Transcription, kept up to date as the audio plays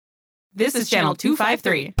This is Channel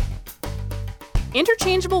 253.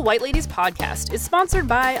 Interchangeable White Ladies podcast is sponsored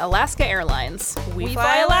by Alaska Airlines. We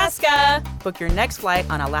fly Alaska. Book your next flight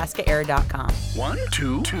on alaskaair.com. 1,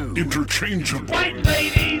 2, Interchangeable White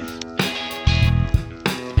Ladies.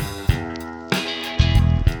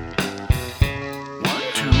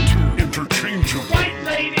 Interchangeable White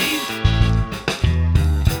Ladies.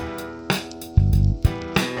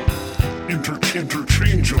 Interchangeable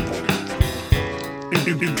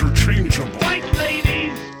Interchangeable White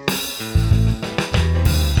Ladies.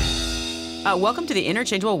 Welcome to the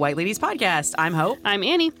Interchangeable White Ladies podcast. I'm Hope. I'm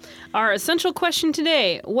Annie. Our essential question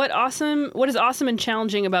today, what is awesome and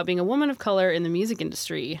challenging about being a woman of color in the music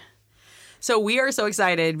industry? So we are so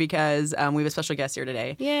excited because we have a special guest here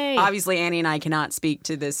today. Yay. Obviously, Annie and I cannot speak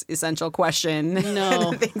to this essential question No.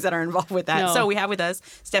 and the things that are involved with that. No. So we have with us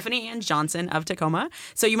Stephanie Ann Johnson of Tacoma.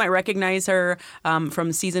 So you might recognize her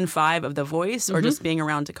from season 5 of The Voice or just being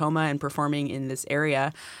around Tacoma and performing in this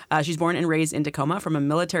area. She's born and raised in Tacoma from a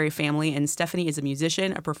military family, and Stephanie is a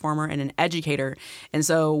musician, a performer, and an educator. And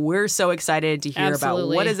so we're so excited to hear Absolutely.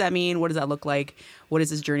 about what does that mean? What does that look like? What is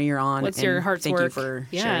this journey you're on? What's And your heart's thank work? you for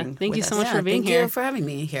Yeah, sharing thank with you us. so much for being thank here. you for having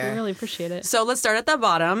me I here. really appreciate it. So let's start at the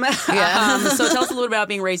bottom. Yeah. So tell us a little bit about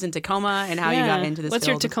being raised in Tacoma and how you got into this What's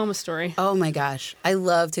field. your Tacoma story? Oh my gosh, I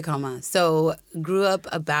love Tacoma. So grew up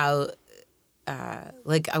about I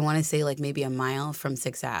want to say maybe a mile from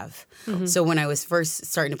 6th Ave. So when I was first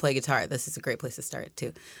starting to play guitar, this is a great place to start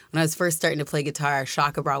too. When I was first starting to play guitar,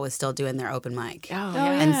 Shaka Bra was still doing their open mic.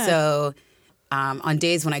 And so on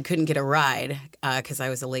days when I couldn't get a ride, because I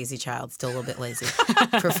was a lazy child, still a little bit lazy,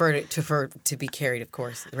 prefer to be carried, of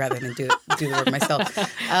course, rather than do the work myself.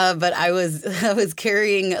 But I was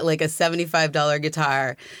carrying like a $75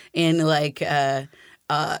 guitar in a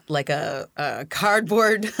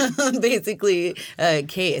cardboard, basically,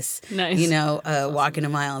 case. Nice. Walking a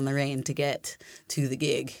mile in the rain to get to the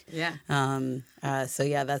gig. Yeah. So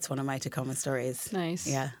yeah, that's one of my Tacoma stories. Nice.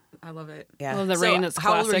 Yeah. I love it. Yeah. Love the So rain. That's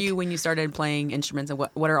how old were classic. you when you started playing instruments, and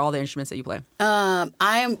what are all the instruments that you play?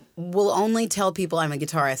 I will only tell people I'm a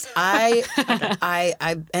guitarist.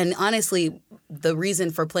 And honestly, the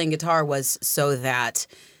reason for playing guitar was so that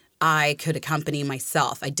I could accompany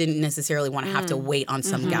myself. I didn't necessarily want to have to wait on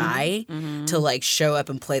some guy to show up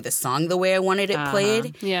and play the song the way I wanted it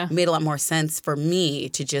played. Yeah. It made a lot more sense for me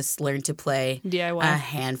to just learn to play DIY. a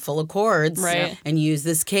handful of chords Right. and use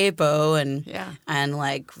this capo and Yeah.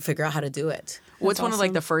 figure out how to do it. What's one awesome.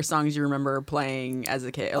 of the first songs you remember playing as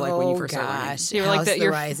a kid, or when you first started learning? gosh, You were House that- the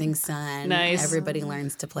you're- Rising Sun. Nice. Everybody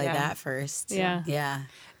learns to play Yeah. that first. Yeah. Yeah.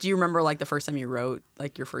 Do you remember the first time you wrote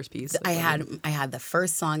your first piece? I had the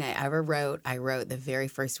first song I ever wrote. I wrote the very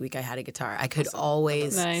first week I had a guitar. I could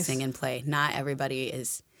always Nice. sing and play. Not everybody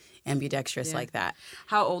is ambidextrous like that.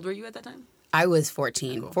 How old were you at that time? I was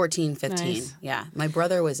 14, 15. Nice. Yeah. My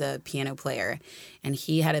brother was a piano player, and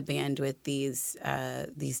he had a band with these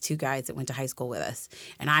two guys that went to high school with us.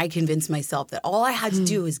 And I convinced myself that all I had to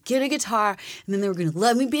do was get a guitar, and then they were going to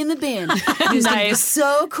let me be in the band. It was going to be Nice.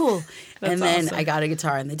 so cool. That's and then awesome. I got a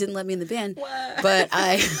guitar, and they didn't let me in the band. But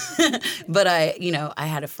I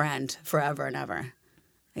had a friend forever and ever.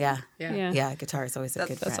 Yeah. Yeah. Yeah, guitar is always a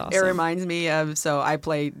good that's friend. awesome. It reminds me of, so I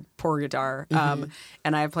played poor guitar,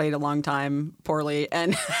 and I played a long time poorly,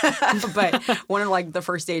 and but one of the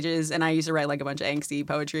first stages, and I used to write a bunch of angsty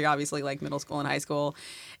poetry, obviously middle school and high school,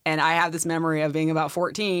 and I have this memory of being about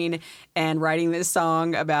 14 and writing this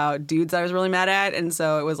song about dudes I was really mad at, and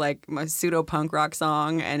so it was my pseudo punk rock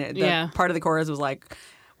song, and Yeah. part of the chorus was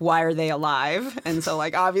why are they alive? And so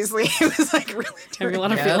obviously it was really Having a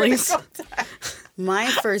lot of Yeah. feelings. My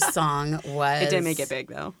first song was... It didn't make it big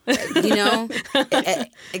though.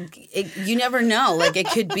 You never know. It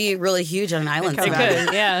could be really huge on an island come somewhere. back.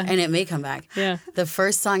 Could, yeah. And it may come back. Yeah. The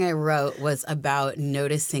first song I wrote was about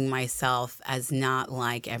noticing myself as not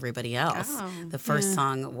like everybody else. Oh, The first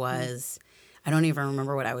song was... I don't even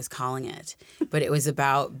remember what I was calling it, but it was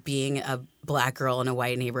about being a black girl in a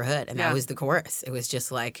white neighborhood, and Yeah. that was the chorus. It was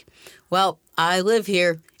just well, I live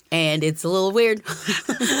here, and it's a little weird.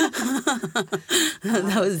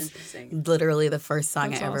 That was Interesting. literally the first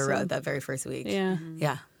song That's I ever awesome. wrote that very first week. Yeah.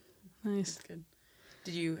 Yeah. Nice.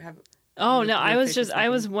 Did you have? Oh no, I your was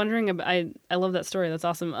favorite wondering about. I love that story. That's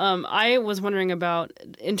awesome. I was wondering about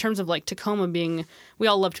in terms of Tacoma being. We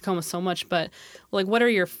all love Tacoma so much, but what are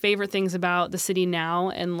your favorite things about the city now?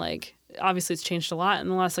 And obviously it's changed a lot in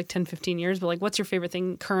the last 10, 15 years. But what's your favorite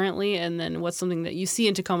thing currently? And then what's something that you see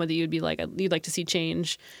in Tacoma that you'd like to see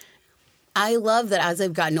change? I love that as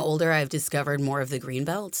I've gotten older, I've discovered more of the green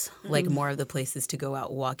belts, more of the places to go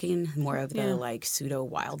out walking, more of the pseudo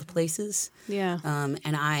wild places. Yeah. And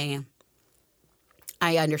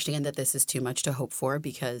I understand that this is too much to hope for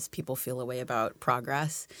because people feel a way about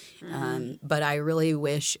progress. But I really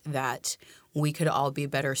wish that we could all be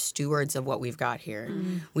better stewards of what we've got here.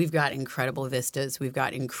 We've got incredible vistas. We've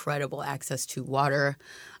got incredible access to water,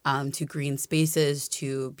 to green spaces,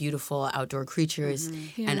 to beautiful outdoor creatures.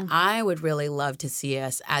 And I would really love to see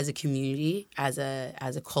us as a community, as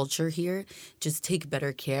a culture here, just take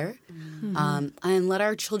better care and let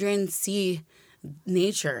our children see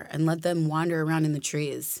nature and let them wander around in the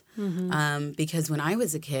trees. Because when I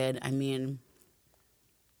was a kid, I mean,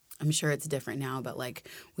 I'm sure it's different now, but like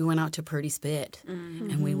we went out to Purdy Spit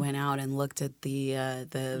and we went out and looked at the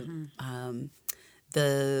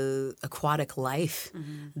aquatic life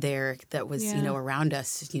there that was, you know, around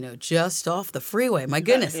us, you know, just off the freeway. My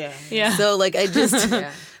goodness. Yeah. So like I just,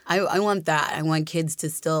 I want that. I want kids to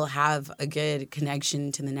still have a good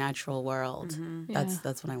connection to the natural world. That's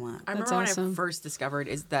what I want. I remember That's when I awesome. first discovered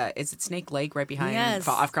is it Snake Lake right behind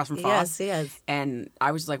across from Yes, Foss? yes. And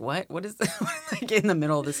I was like, what is this? Like in the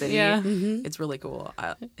middle of the city. Yeah. It's really cool.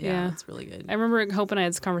 Yeah. It's really good. I remember Hope and I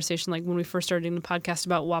had this conversation like when we first started doing the podcast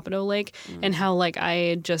about Wapato Lake and how like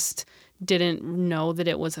I just didn't know that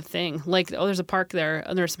it was a thing. Like, there's a park there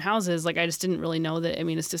and there's some houses. Like, I just didn't really know that. I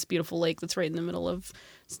mean, it's this beautiful lake that's right in the middle of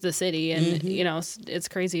the city and, you know, it's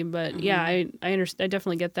crazy. But yeah, I understand. I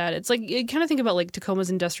definitely get that. It's like, you kind of think about like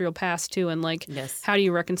Tacoma's industrial past too. And like, how do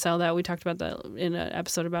you reconcile that? We talked about that in an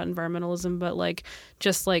episode about environmentalism, but like,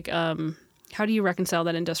 just like, how do you reconcile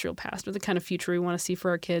that industrial past with the kind of future we want to see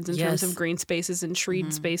for our kids in terms of green spaces and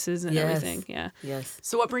treed spaces and everything? Yeah. Yes.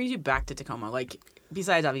 So what brings you back to Tacoma? Like,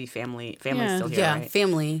 besides obviously family's still here, Yeah, right?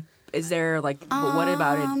 family. Is there like, what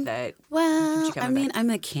about it that Well, keeps you I coming mean, back? I'm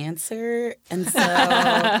a Cancer, and so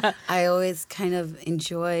I always kind of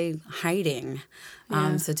enjoy hiding.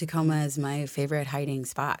 So Tacoma is my favorite hiding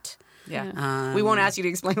spot. Yeah. We won't ask you to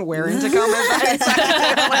explain where in Tacoma, but it's like,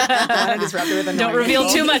 I don't want to disrupt it with a Don't reveal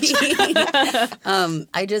too much.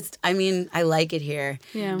 I like it here.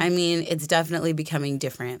 Yeah. I mean, it's definitely becoming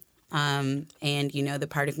different. And, you know, the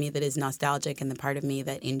part of me that is nostalgic and the part of me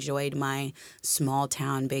that enjoyed my small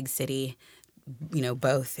town, big city, you know,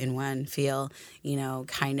 both in one feel, you know,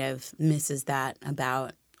 kind of misses that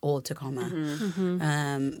about old Tacoma.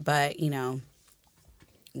 But, you know,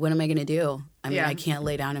 what am I going to do? I mean, I can't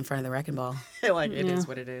lay down in front of the wrecking ball. like it is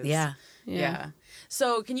what it is. Yeah. Yeah.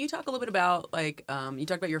 So can you talk a little bit about like you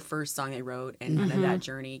talked about your first song they wrote and kind of that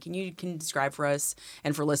journey. Can you describe for us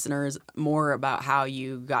and for listeners more about how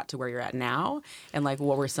you got to where you're at now and like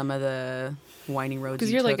what were some of the winding roads?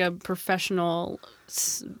 Because you're like a professional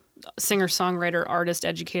singer, songwriter, artist,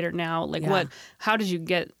 educator now. Like how did you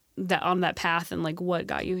get that on that path and like what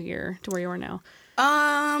got you here to where you are now?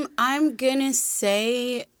 I'm gonna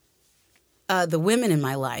say the women in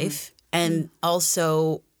my life and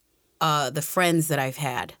also the friends that I've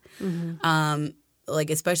had. Like,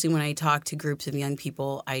 especially when I talk to groups of young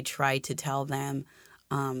people, I try to tell them,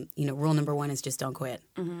 you know, rule number one is just don't quit.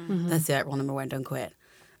 That's it. Rule number one, don't quit.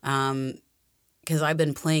 Because I've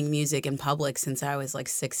been playing music in public since I was like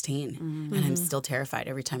 16, and I'm still terrified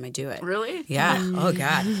every time I do it. Really? Yeah. Oh,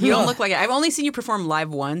 God. You don't look like it. I've only seen you perform live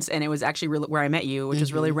once, and it was actually where I met you, which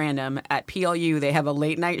is really random. At PLU, they have a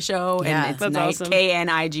late night show, and it's That's night awesome.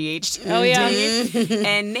 KNIGHT. Oh, yeah.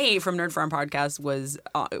 And Nate from Nerd Farm Podcast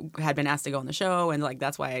had been asked to go on the show, and like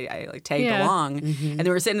that's why I like tagged Yeah. along. And they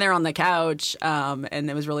were sitting there on the couch, and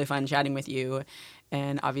it was really fun chatting with you.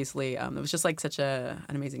 And obviously, it was just like such an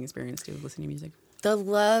amazing experience to listen to music. The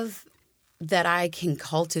love that I can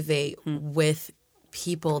cultivate with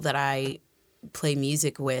people that I play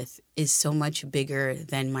music with is so much bigger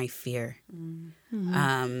than my fear.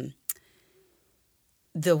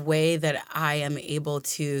 The way that I am able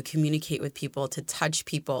to communicate with people, to touch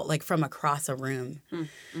people, like from across a room.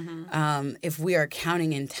 If we are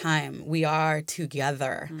counting in time, we are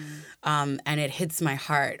together. And it hits my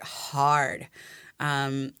heart hard.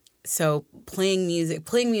 So playing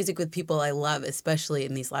music with people I love, especially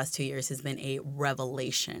in these last 2 years, has been a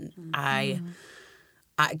revelation.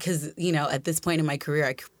 Because, you know, at this point in my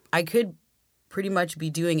career, I could pretty much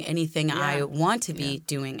be doing anything I want to be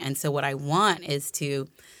doing. And so what I want is to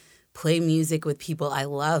play music with people I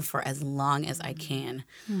love for as long as I can.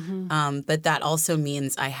 But that also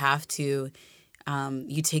means I have to...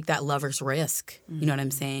 you take that lover's risk. You know what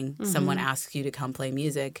I'm saying? Someone asks you to come play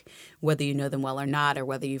music, whether you know them well or not, or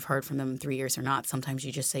whether you've heard from them in 3 years or not. Sometimes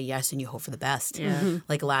you just say yes and you hope for the best.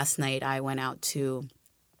 Like last night, I went out to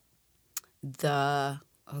I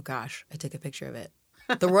took a picture of it.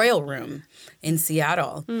 The Royal Room in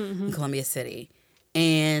Seattle, in Columbia City.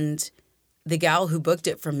 And the gal who booked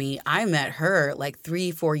it for me, I met her like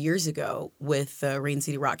 3-4 years ago with the Rain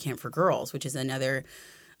City Rock Camp for Girls, which is another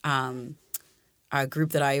a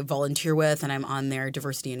group that I volunteer with, and I'm on their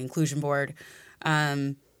diversity and inclusion board.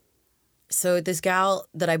 So this gal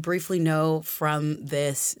that I briefly know from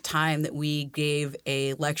this time that we gave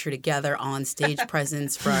a lecture together on stage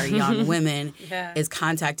presence for our young women is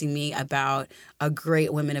contacting me about a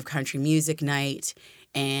great Women of Country music night,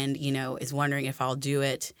 and, you know, is wondering if I'll do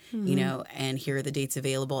it, you know, and here are the dates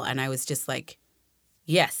available. And I was just like,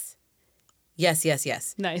 yes.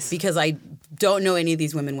 Nice. Because I don't know any of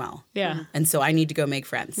these women well. Yeah. And so I need to go make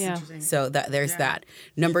friends. Yeah. So there's that.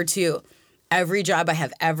 Number 2, every job I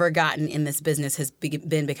have ever gotten in this business has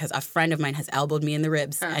been because a friend of mine has elbowed me in the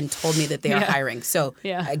ribs and told me that they are hiring. So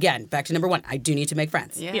again, back to number 1, I do need to make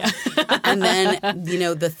friends. Yeah. And then, you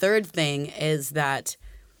know, the third thing is that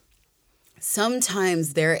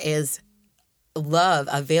sometimes there is love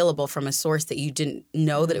available from a source that you didn't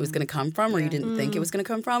know that it was going to come from, or you didn't think it was going to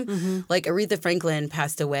come from. Like Aretha Franklin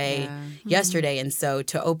passed away yesterday, and so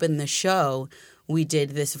to open the show, we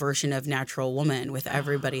did this version of Natural Woman with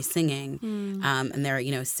everybody singing, and there are,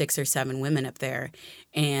 you know, 6 or 7 women up there,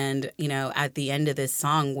 and, you know, at the end of this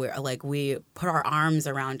song, we're like, we put our arms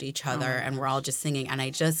around each other and we're all just singing, and I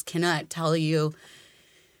just cannot tell you.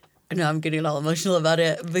 No, I'm getting all emotional about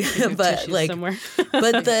it, but like,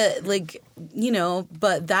 but the, like, you know,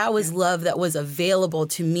 but that was love that was available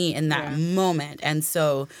to me in that moment. And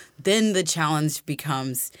so then the challenge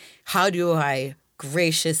becomes, how do I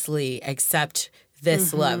graciously accept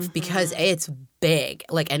this love? Because it's big,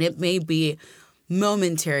 like, and it may be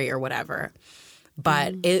momentary or whatever,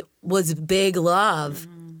 but it was big love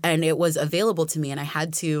and it was available to me, and I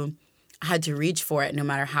had to reach for it, no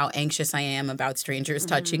matter how anxious I am about strangers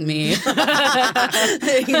touching me.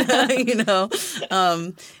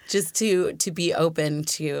 Just to be open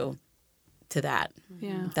to that.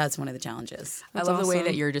 Yeah. That's one of the challenges. I love the way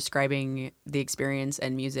that you're describing the experience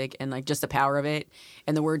and music and like just the power of it,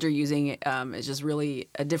 and the words you're using is just really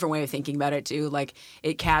a different way of thinking about it too. Like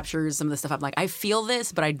it captures some of the stuff. I'm like, I feel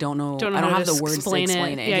this, but I don't know. I don't have the words to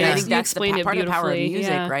explain it. Yeah, I think that's part of the power of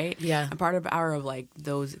music, right? Yeah, and part of the power of like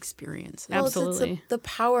those experiences. Well, Absolutely, it's the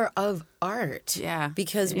power of art. Yeah,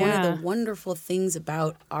 because one of the wonderful things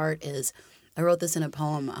about art is, I wrote this in a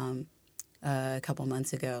poem a couple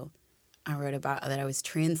months ago. I wrote about that I was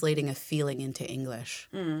translating a feeling into English,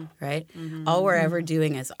 right? All we're ever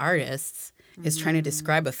doing as artists is trying to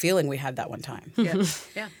describe a feeling we had that one time. Yeah.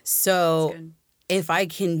 So if I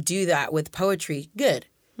can do that with poetry, good.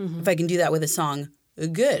 If I can do that with a song,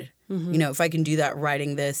 good. You know, if I can do that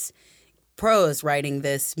writing this prose, writing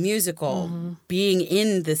this musical, being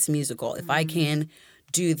in this musical, if I can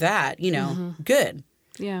do that, you know, good.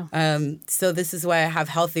 Yeah. So this is why I have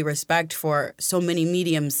healthy respect for so many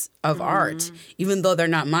mediums of art, even though they're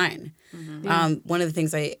not mine. One of the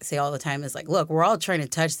things I say all the time is like, look, we're all trying to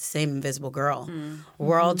touch the same invisible girl.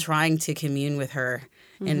 We're all trying to commune with her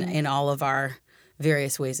in all of our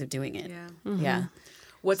various ways of doing it. Yeah.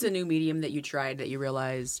 What's a new medium that you tried that you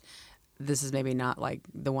realized this is maybe not like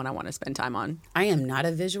the one I want to spend time on? I am not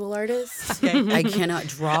a visual artist. I cannot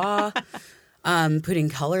draw. Putting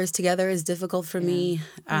colors together is difficult for me.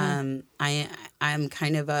 I'm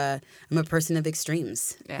kind of I'm a person of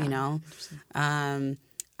extremes, you know. I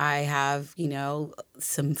have, you know,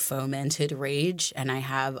 some fomented rage, and I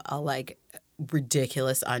have a like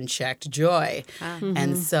ridiculous unchecked joy.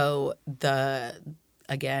 And so the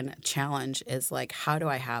challenge is like, how do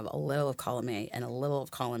I have a little of column A and a little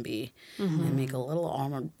of column B and make a little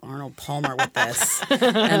Arnold Palmer with this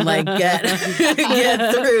and like get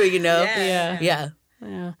through, you know? Yeah.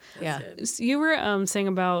 So you were saying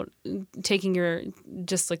about taking your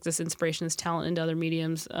just like this inspiration, this talent into other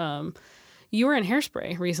mediums. You were in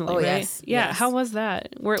Hairspray recently, right? Yes. Yeah. Yes. How was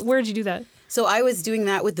that? Where did you do that? So I was doing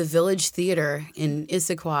that with the Village Theater in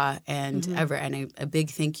Issaquah, and a big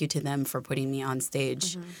thank you to them for putting me on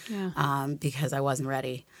stage because I wasn't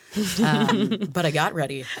ready. But I got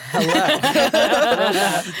ready. Hello.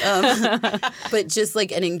 But just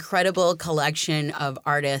like an incredible collection of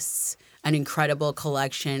artists, an incredible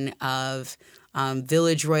collection of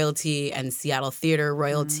Village royalty and Seattle theater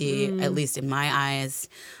royalty, at least in my eyes.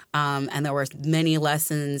 And there were many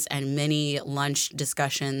lessons and many lunch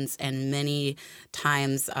discussions and many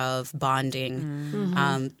times of bonding.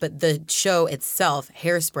 But the show itself,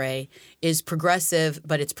 Hairspray, is progressive,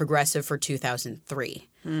 but it's progressive for 2003.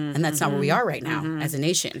 And that's not where we are right now as a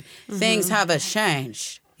nation. Things have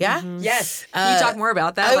changed. Yeah? Yes. Can you talk more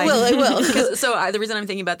about that? I will. 'Cause- so the reason I'm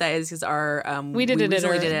thinking about that is because our We did it at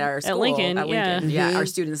recently our- did it at our at school Lincoln, yeah. Our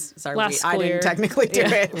students. Sorry, Last I school year. didn't technically do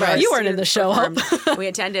it. but our You weren't in the students show. performed. We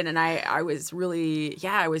attended, and I was really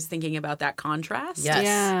I was thinking about that contrast. Yes.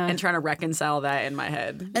 Yeah. And trying to reconcile that in my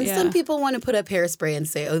head. And Yeah. some people want to put up Hairspray and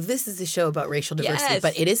say, oh, this is a show about racial diversity. Yes.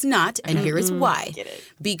 But it is not. And here is why. Get it.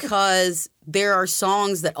 Because there are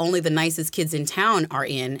songs that only the nicest kids in town are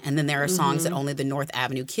in. And then there are songs that only the North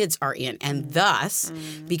Avenue kids are in. And thus,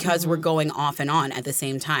 because we're going off and on at the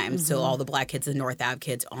same time, so all the black kids and North Ave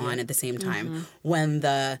kids on at the same time, when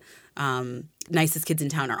the nicest kids in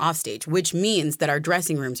town are off stage, which means that our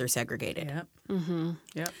dressing rooms are segregated. Yep.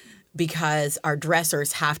 Yep. Because our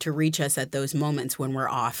dressers have to reach us at those moments when we're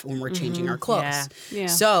off, when we're changing our clothes. Yeah. Yeah.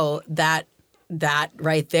 So that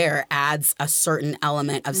right there adds a certain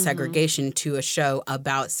element of segregation to a show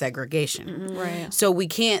about segregation. Right. So we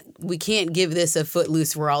can't give this a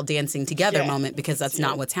footloose we're all dancing together Yeah. moment because that's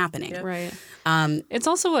not what's happening. Right. It's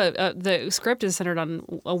also the script is centered on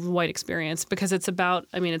a white experience because it's about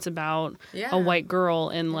Yeah. a white girl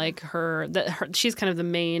and like she's kind of the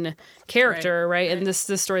main character, right? And this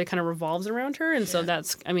story kind of revolves around her, and so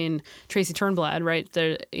that's Tracy Turnblad, right?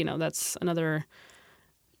 There, that's another.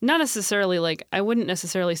 Not necessarily like I wouldn't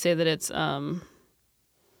necessarily say that it's I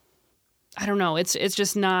don't know. It's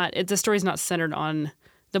just not. The story's not centered on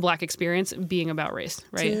the black experience being about race,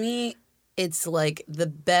 right? To me, it's like the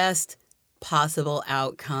best possible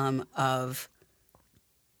outcome of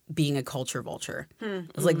being a culture vulture.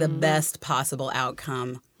 It's like the best possible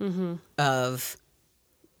outcome of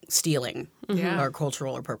stealing Yeah. or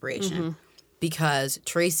cultural appropriation. Because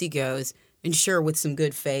Tracy goes, and sure, with some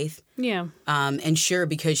good faith, Yeah. and sure,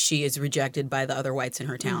 because she is rejected by the other whites in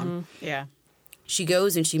her town, Yeah. she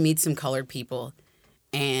goes and she meets some colored people,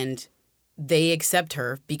 and they accept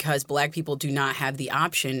her because black people do not have the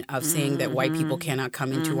option of saying that white people cannot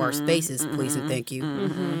come into our spaces, please and thank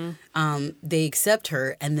you. They accept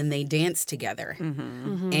her, and then they dance together.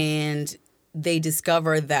 And they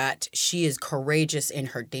discover that she is courageous in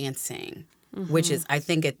her dancing, which is, I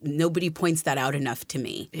think, nobody points that out enough to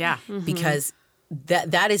me. Yeah. Because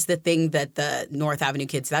that is the thing that the North Avenue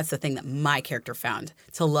kids, that's the thing that my character found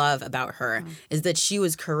to love about her, is that she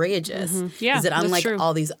was courageous. Yeah, is that that's unlike true.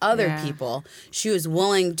 all these other Yeah. people, she was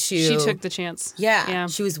willing to... She took the chance. Yeah,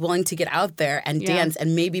 she was willing to get out there and Yeah. dance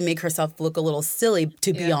and maybe make herself look a little silly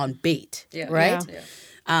to be on bait, right?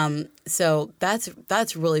 Yeah. So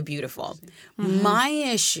that's really beautiful. My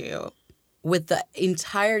issue with the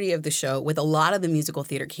entirety of the show, with a lot of the musical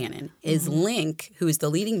theater canon, is Link, who is the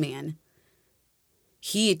leading man.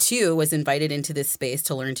 He, too, was invited into this space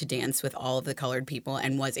to learn to dance with all of the colored people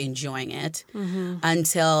and was enjoying it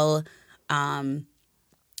until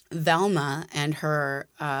Velma and her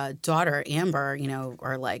daughter, Amber,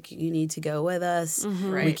 are like, you need to go with us. We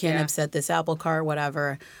Right, can't yeah. upset this apple cart,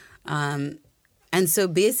 whatever. And so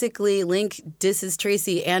basically, Link disses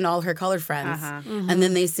Tracy and all her colored friends. And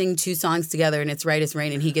then they sing 2 songs together, and it's Right as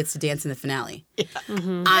Rain, and he gets to dance in the finale.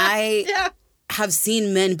 I have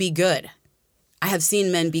seen men be good. I have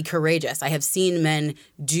seen men be courageous. I have seen men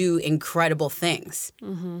do incredible things.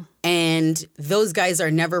 And those guys are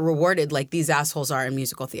never rewarded like these assholes are in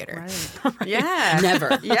musical theater. Yeah.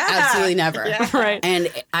 Never. Yeah. Absolutely never. Right.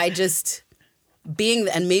 And I just...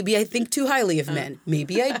 and maybe I think too highly of men.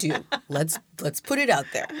 Maybe I do. Let's put it out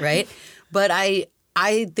there, right? But I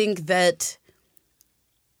think that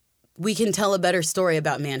we can tell a better story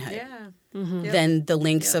about manhood Yeah. than the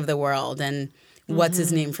Links of the world and what's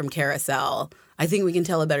his name from Carousel. I think we can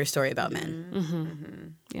tell a better story about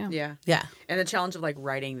men. Yeah. Yeah. Yeah. And the challenge of like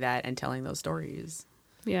writing that and telling those stories.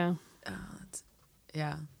 Yeah.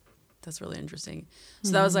 Yeah. That's really interesting.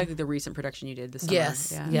 So that was like the recent production you did this summer.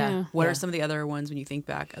 Yes. Yeah. What Yeah. are some of the other ones when you think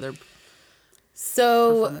back, other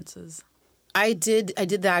So performances? I did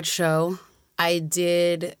that show. I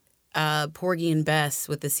did Porgy and Bess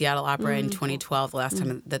with the Seattle Opera in 2012, the last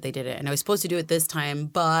time that they did it. And I was supposed to do it this time,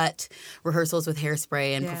 but rehearsals with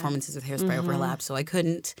Hairspray and performances with Hairspray overlapped, so I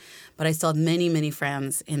couldn't. But I still have many, many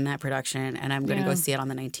friends in that production, and I'm going to go see it on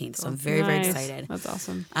the 19th. So I'm very, very Nice. excited. That's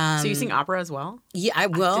awesome. So you sing opera as well? Yeah, I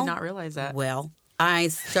will. I did not realize that. Well, I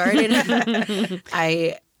started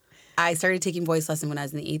I started taking voice lesson when I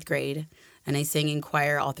was in the 8th grade, and I sang in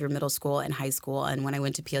choir all through middle school and high school. And when I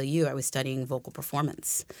went to PLU, I was studying vocal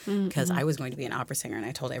performance because I was going to be an opera singer, and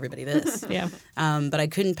I told everybody this. Yeah. But I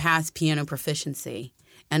couldn't pass piano proficiency.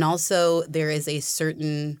 And also, there is a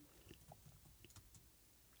certain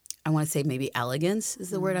I want to say maybe elegance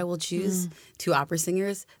is the word I will choose to opera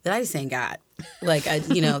singers that I just ain't got. Like,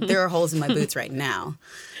 there are holes in my boots right now.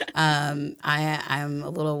 I'm a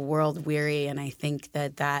little world weary, and I think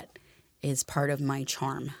that is part of my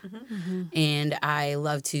charm. And I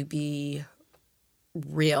love to be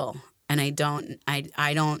real. And I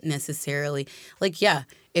don't necessarily, like, yeah,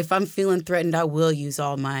 if I'm feeling threatened, I will use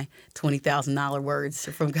all my $20,000 words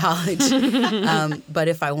from college. But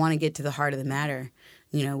if I want to get to the heart of the matter,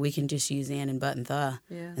 we can just use and but and the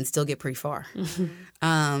and still get pretty far.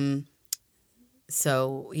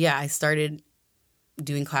 So, yeah, I started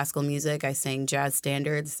doing classical music. I sang jazz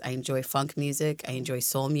standards. I enjoy funk music. I enjoy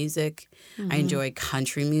soul music. I enjoy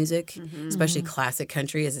country music, especially classic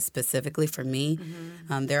country is specifically for me.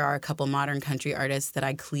 There are a couple modern country artists that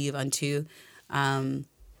I cleave unto. That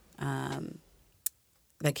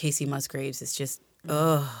Casey Musgraves is just,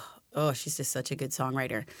 she's just such a good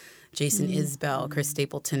songwriter. Jason Isbell, Chris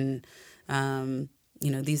Stapleton,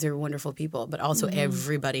 these are wonderful people, but also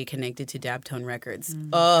everybody connected to Dabtone Records.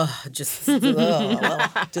 Just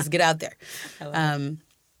get out there.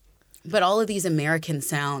 But all of these American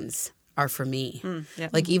sounds are for me.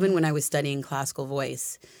 Like even when I was studying classical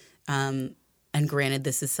voice, and granted,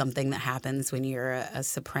 this is something that happens when you're a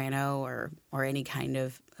soprano or any kind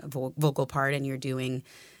of vocal part and you're doing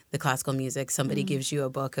the classical music. Somebody gives you a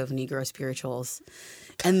book of Negro spirituals,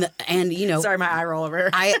 and Sorry, my eye roll over.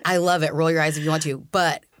 I love it. Roll your eyes if you want to,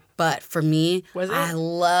 but for me, I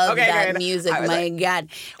love that music. My God.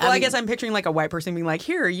 Well, I guess I'm picturing like a white person being like,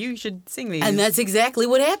 "Here, you should sing these," and that's exactly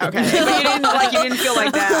what happened. Okay, but you didn't feel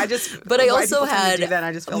like that. But I also had do that.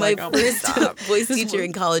 I just feel my like, first voice teacher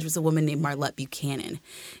in college was a woman named Marlette Buchanan,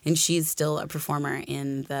 and she's still a performer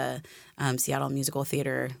in the Seattle musical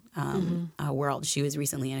theater world. She was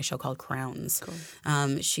recently in a show called Crowns. Cool.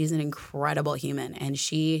 She's an incredible human, and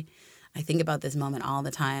I think about this moment all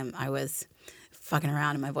the time. I was fucking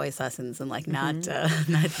around in my voice lessons and like not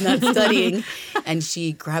studying, and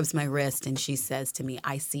she grabs my wrist and she says to me,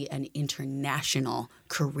 "I see an international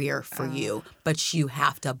career for you, but you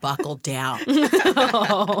have to buckle down."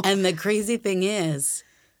 And the crazy thing is,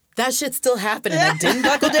 that shit's still happening. I didn't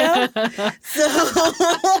buckle down,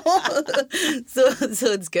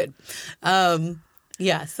 so it's good. I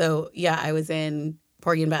was in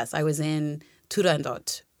Porgy and Bess. I was in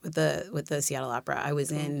Turandot with the Seattle Opera. I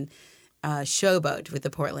was in Showboat with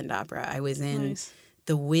the Portland Opera. I was in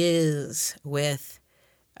The Wiz with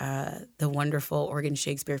the wonderful Oregon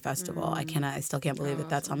Shakespeare Festival. I still can't believe that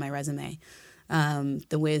that's on my resume.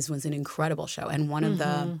 The Wiz was an incredible show, and one of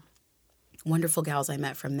the wonderful gals I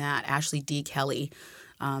met from that, Ashley D. Kelly.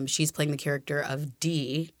 She's playing the character of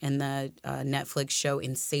Dee in the Netflix show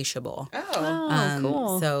Insatiable.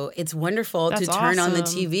 Cool. So it's wonderful That's to turn on the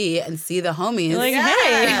awesome. TV and see the homies. You're like,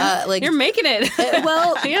 hey, you're making it. That's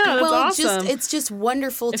awesome. It's just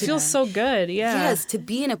wonderful. It feels so good. Yeah. Yes, to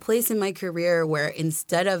be in a place in my career where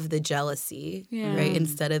instead of the jealousy, right?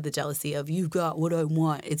 Instead of the jealousy of "you've got what I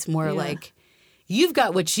want," it's more like, "You've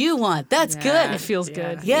got what you want." That's good. It feels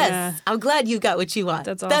good. Yes, Yeah. I'm glad you got what you want.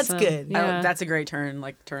 That's That's awesome. good. Yeah. That's a great turn.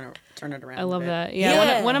 Like turn it around. I love a bit. that. Yeah.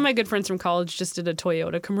 Yeah. One of my good friends from college just did a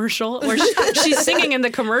Toyota commercial where she's singing in the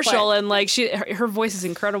commercial and like her voice is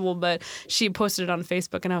incredible, but she posted it on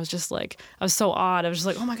Facebook and I was just like, I was so awed. I was just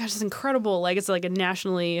like, oh my gosh, it's incredible. Like it's like a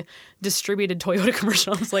nationally distributed Toyota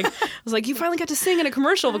commercial. I was like, you finally got to sing in a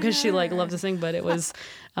commercial because she like loved to sing, but it was,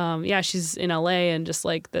 she's in LA and just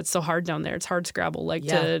like, that's so hard down there. It's hard scrabble, like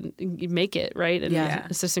to make it, right? And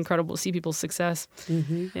it's just incredible to see people's success.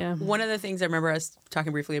 Yeah. One of the things I remember us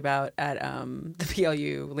talking briefly about at the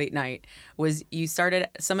PLU late night was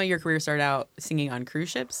some of your career started out singing on cruise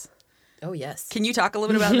ships. Oh yes. Can you talk a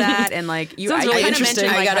little bit about that? And like you Sounds really kind of interesting.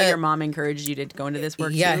 mentioned like how gotta- your mom encouraged you to go into this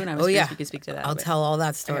work too, and I was curious if you could speak to that. I'll tell all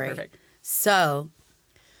that story. Okay, perfect. So,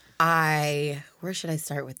 where should I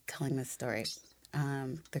start with telling this story?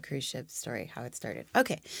 The cruise ship story, how it started.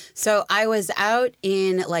 Okay, so I was out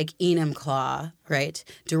in like Enumclaw, right,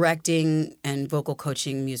 directing and vocal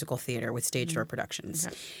coaching musical theater with Stage Door Productions,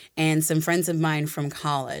 and some friends of mine from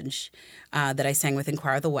college that I sang with in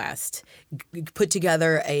Choir of the West put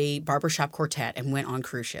together a barbershop quartet and went on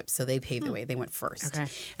cruise ships. So they paved the way. They went first. Okay.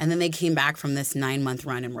 And then they came back from this 9-month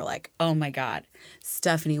run and were like, oh my God,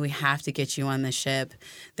 Stephanie, we have to get you on the ship.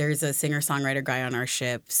 There's a singer-songwriter guy on our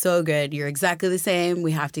ship. So good. You're exactly the same.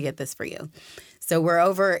 We have to get this for you. So we're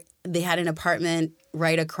over. They had an apartment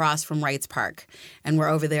right across from Wrights Park. And we're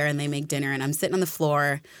over there and they make dinner. And I'm sitting on the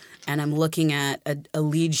floor and I'm looking at a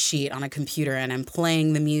lead sheet on a computer and I'm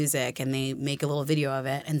playing the music and they make a little video of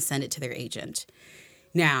it and send it to their agent.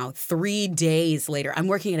 Now, 3 days later, I'm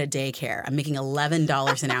working at a daycare. I'm making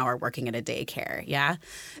 $11 an hour working at a daycare, yeah?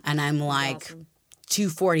 And I'm like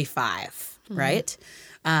 $245, right?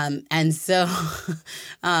 And so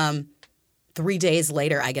 3 days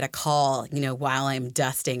later, I get a call, while I'm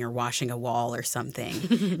dusting or washing a wall or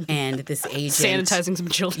something. And this agent... Sanitizing some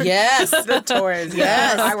children. Yes. The toys.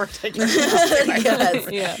 Yes. I worked at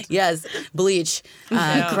Yes. Bleach,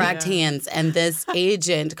 cracked hands. And this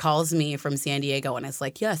agent calls me from San Diego and it's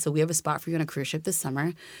like, yeah, so we have a spot for you on a cruise ship this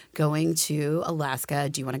summer going to Alaska.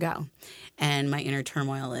 Do you want to go? And my inner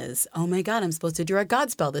turmoil is, oh my God, I'm supposed to do a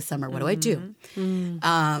Godspell this summer. What do I do?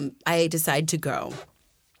 I decide to go.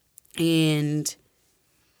 And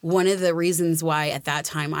one of the reasons why at that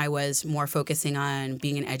time I was more focusing on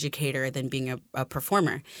being an educator than being a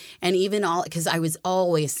performer. And even because I was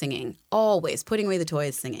always singing, always putting away the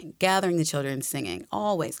toys, singing, gathering the children, singing,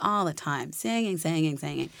 always, all the time, singing.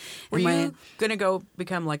 Were you going to go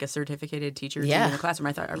become like a certificated teacher in the classroom?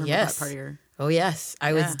 I remember that part of your... Oh, yes.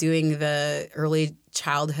 I was doing the early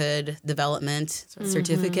childhood development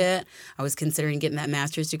certificate. I was considering getting that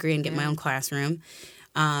master's degree and getting my own classroom.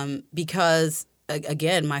 Because,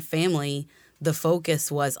 again, my family, the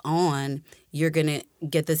focus was on you're going to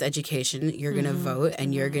get this education, you're going to vote,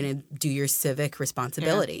 and you're going to do your civic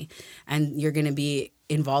responsibility. And you're going to be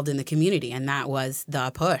involved in the community. And that was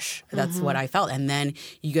the push. That's what I felt. And then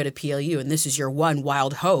you go to PLU, and this is your one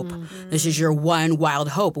wild hope. This is your one wild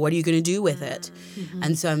hope. What are you going to do with it?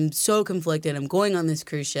 And so I'm so conflicted. I'm going on this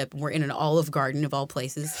cruise ship, and we're in an Olive Garden of all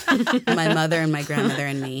places, my mother and my grandmother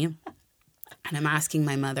and me. And I'm asking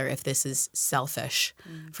my mother if this is selfish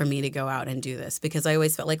for me to go out and do this. Because I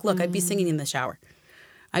always felt like, look, I'd be singing in the shower.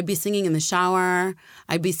 I'd be singing in the shower.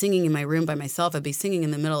 I'd be singing in my room by myself. I'd be singing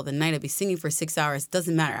in the middle of the night. I'd be singing for 6 hours. It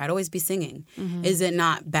doesn't matter. I'd always be singing. Is it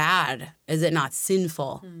not bad? Is it not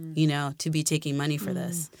sinful, to be taking money for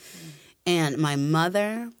this? And my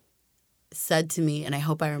mother said to me, and I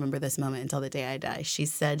hope I remember this moment until the day I die, she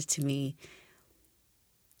said to me,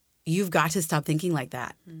 you've got to stop thinking like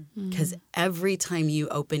that because every time you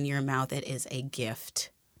open your mouth, it is a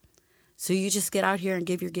gift. So you just get out here and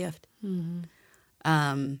give your gift. And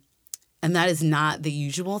that is not the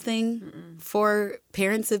usual thing for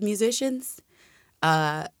parents of musicians.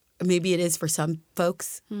 Maybe it is for some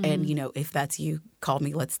folks. And, if that's you, call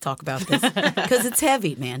me. Let's talk about this because it's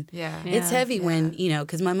heavy, man. It's heavy when,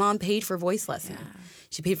 because my mom paid for voice lesson.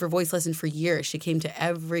 She paid for voice lesson for years. She came to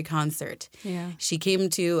every concert. She came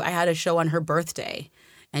to, I had a show on her birthday,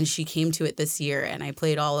 and she came to it this year, and I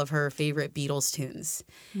played all of her favorite Beatles tunes.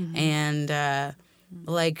 And, oh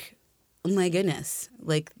my goodness,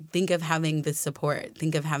 think of having this support.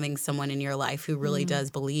 Think of having someone in your life who really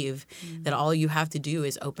does believe that all you have to do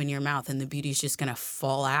is open your mouth and the beauty's just going to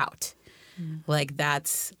fall out.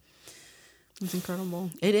 It's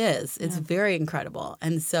incredible. It is. It's very incredible.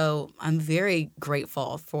 And so I'm very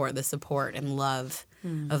grateful for the support and love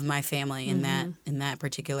of my family in that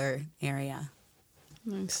particular area.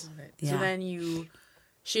 Nice. So then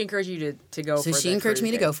she encouraged you to go for it. So she encouraged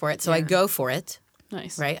me to go for it. So I go for it.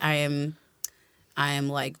 Nice. Right? I am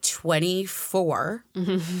like 24.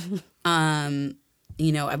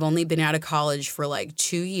 I've only been out of college for like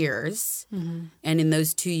 2 years. And in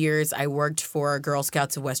those 2 years, I worked for Girl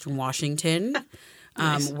Scouts of Western Washington,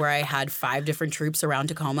 where I had 5 different troops around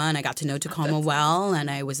Tacoma. And I got to know Tacoma well. And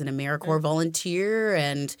I was an AmeriCorps volunteer.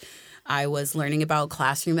 And I was learning about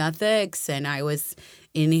classroom ethics. And I was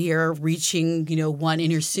in here reaching, one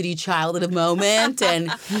inner city child at a moment. And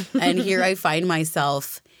here I find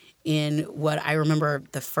myself in what I remember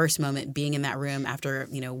the first moment being in that room after,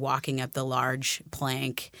 walking up the large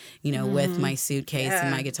plank, with my suitcase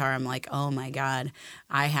and my guitar. I'm like, oh my God,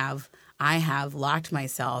 I have locked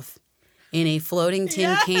myself in a floating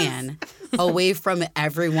tin can away from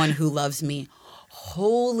everyone who loves me.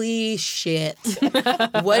 Holy shit.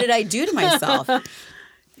 What did I do to myself?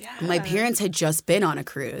 My parents had just been on a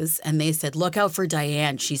cruise, and they said, look out for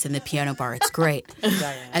Diane. She's in the piano bar. It's great.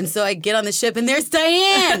 And so I get on the ship, and there's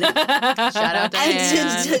Diane. Shout out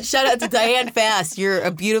Diane. Shout out to Diane Fast. You're a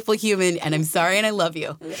beautiful human, and I'm sorry, and I love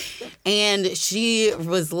you. And she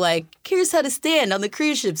was like, here's how to stand on the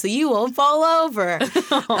cruise ship so you won't fall over.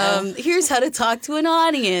 Here's how to talk to an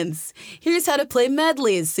audience. Here's how to play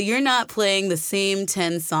medleys so you're not playing the same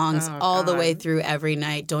 10 songs all the way through every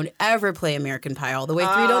night. Don't ever play American Pie all the way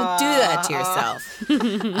through. Don't do that to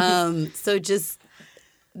yourself. So just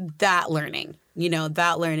that learning,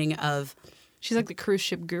 of... She's like the cruise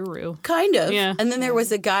ship guru. Kind of. Yeah. And then there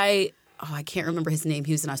was a guy, I can't remember his name.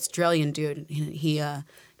 He was an Australian dude. He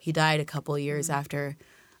died a couple of years after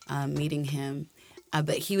meeting him.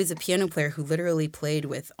 But he was a piano player who literally played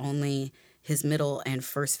with only his middle and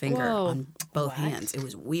first finger Whoa. on both hands. It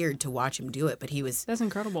was weird to watch him do it, but he was That's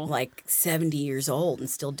incredible. like 70 years old and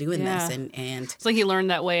still doing Yeah. this. And It's like he learned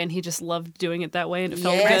that way, and he just loved doing it that way, and it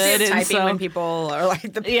felt Yes. good. And Typing so, when people are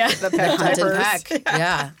like the Yeah. the pet Hunt and diapers. peck.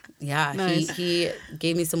 Yeah. Yeah. Nice. He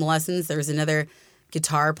gave me some lessons. There was another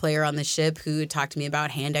guitar player on the ship who talked to me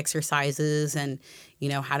about hand exercises and, you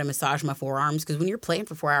know, how to massage my forearms. Because when you're playing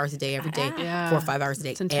for 4 hours a day, every day, Yeah. 4 or 5 hours a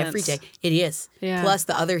day, It's intense. every day, it is. Yeah. Plus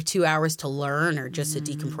the other 2 hours to learn or just to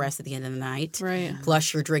decompress at the end of the night. Right.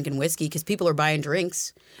 Plus you're drinking whiskey because people are buying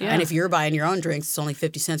drinks. Yeah. And if you're buying your own drinks, it's only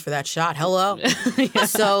 50 cents for that shot. Hello.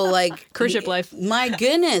 So like Cruise ship life. My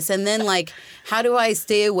goodness. And then like, how do I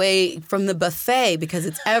stay away from the buffet because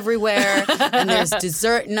it's everywhere and there's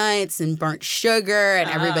dessert nights and burnt sugar and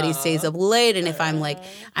everybody stays up late. And if I'm like,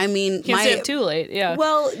 I mean, can't stay up too late. Yeah.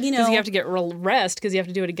 well, you know, because you have to get rest because you have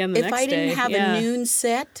to do it again the if next I didn't day. have Yeah. a noon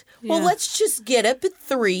set, well, Yeah. let's just get up at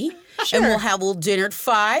 3 and we'll have a little dinner at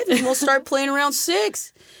 5 and we'll start playing around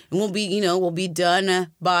 6 and we'll be, you know, we'll be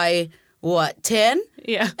done by what, 10?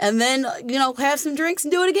 Yeah. And then, you know, have some drinks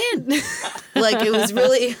and do it again. Like it was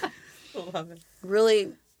really,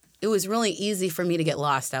 it was really easy for me to get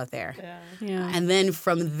lost out there. Yeah. And then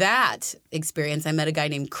from that experience, I met a guy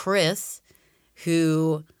named Chris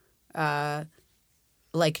who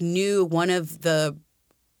like knew one of the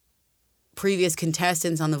previous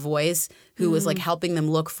contestants on The Voice who was like helping them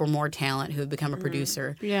look for more talent who had become a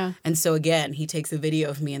producer. Yeah. And so again, he takes a video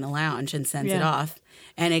of me in the lounge and sends it Yeah. off.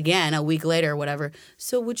 And again, a week later or whatever,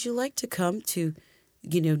 so would you like to come to,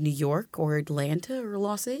 you know, New York or Atlanta or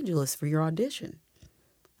Los Angeles for your audition?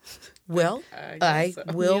 Well, I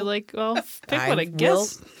will. You're like, well, pick I one, I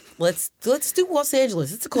guess. will. Let's do Los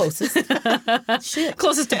Angeles. It's the closest. Shit.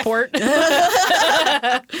 Closest to port.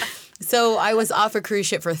 So I was off a cruise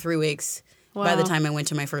ship for 3 weeks by the Wow. time I went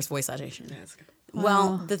to my first voice audition.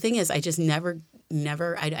 Well, the thing is, I just never, I'm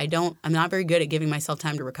not very good at giving myself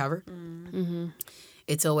time to recover. Mm-hmm.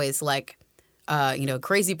 It's always like, you know,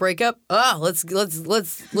 crazy breakup. Oh, let's Do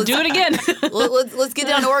it again. let's get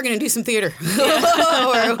down to Oregon and do some theater,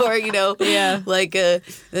 or you know, Yeah. like,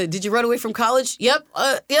 did you run away from college? Yep,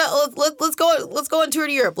 yeah. Let's go on tour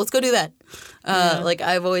to Europe. Let's go do that. Like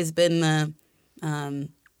I've always been,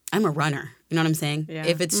 I'm a runner. You know what I'm saying? Yeah.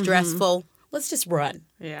 If it's stressful, let's just run.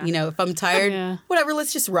 Yeah. You know, if I'm tired, Yeah. whatever,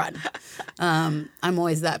 let's just run. I'm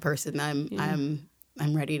always that person. I'm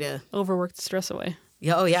ready to. Overwork the stress away.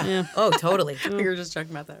 Yeah. Oh yeah. Yeah. Oh totally. We were just talking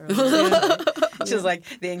about that earlier. Just like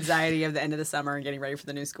the anxiety of the end of the summer and getting ready for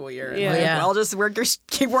the new school year. And Yeah. like, Yeah. Well, just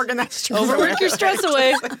keep working that stress. Overwork your stress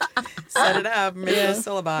away. Set it up. Maybe Yeah. a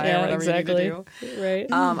syllabi or Yeah, whatever exactly. you need to do. Right.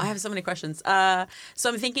 I have so many questions. So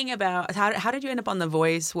I'm thinking about how did you end up on The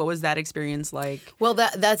Voice? What was that experience like? Well,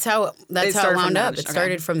 that's how it started wound from that up. It audition.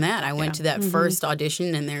 started Okay. from that. I went Yeah. to that first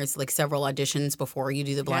audition, and there's like several auditions before you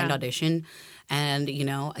do the blind Yeah. audition. And you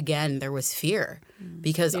know, again, there was fear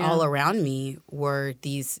because all around me were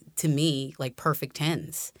these, to me, like perfect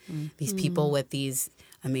 10s. These people with these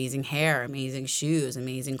amazing hair, amazing shoes,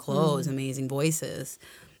 amazing clothes, amazing voices.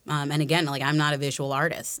 And again, like I'm not a visual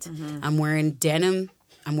artist. I'm wearing denim.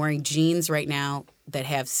 I'm wearing jeans right now that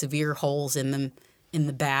have severe holes in them in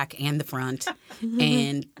the back and the front.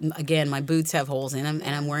 And again, my boots have holes in them.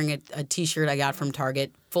 And I'm wearing a T-shirt I got from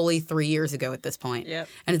Target fully 3 years ago at this point. Yep.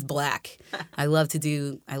 And it's black. I love to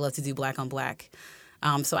do black on black.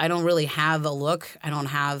 So I don't really have a look. I don't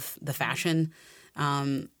have the fashion.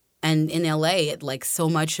 And in LA, like so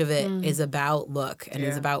much of it is about look and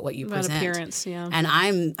is about what you About present. appearance, yeah. And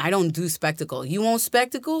I don't do spectacle. You want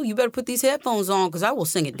spectacle? You better put these headphones on because I will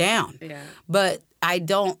sing it down. Yeah. But I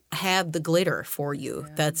don't have the glitter for you.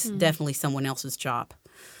 That's definitely someone else's job.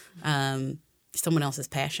 Someone else's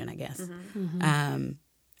passion, I guess.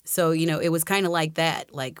 So, you know, it was kind of like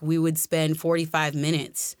that. Like we would spend 45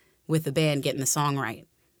 minutes with the band getting the song right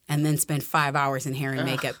and then spend 5 hours in hair and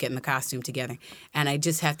makeup getting the costume together. And I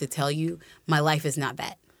just have to tell you, my life is not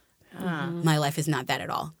that. My life is not that at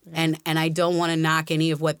all. And I don't want to knock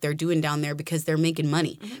any of what they're doing down there because they're making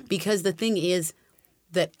money. Because the thing is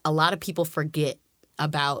that a lot of people forget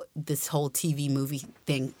about this whole TV movie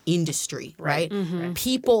thing industry, right?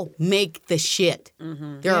 People make the shit.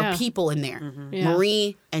 There Yeah. are people in there. Yeah.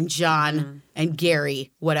 Marie and John and Gary,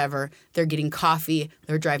 whatever. They're getting coffee.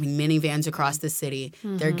 They're driving minivans across the city.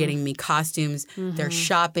 They're getting me costumes. They're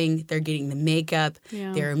shopping. They're getting the makeup.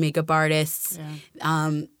 Yeah. They're makeup artists.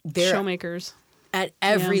 They're Showmakers. at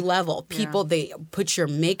every Yeah. level. People, they put your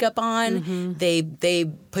makeup on, they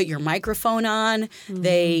put your microphone on,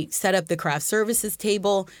 they set up the craft services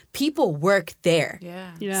table. People work there.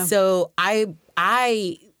 Yeah. Yeah. So I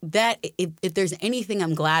if there's anything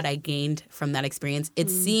I'm glad I gained from that experience,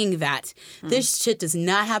 it's seeing that this shit does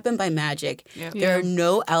not happen by magic. Yep. There are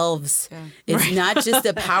no elves. Yeah. It's not just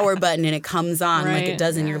a power button and it comes on like Right. it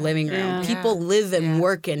does in your living room. Yeah. People live and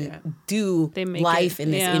work and do They make life it.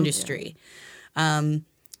 in this Yeah. industry.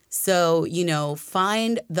 So,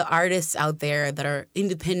 find the artists out there that are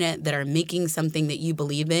independent, that are making something that you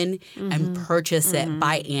believe in and purchase it,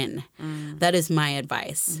 buy in. That is my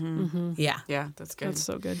advice. Yeah. Yeah, that's good. That's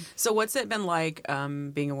so good. So what's it been like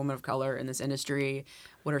being a woman of color in this industry?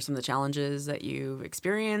 What are some of the challenges that you've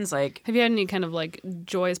experienced? Like, Have you had any kind of like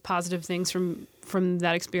joyous, positive things from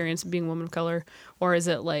that experience of being a woman of color, or is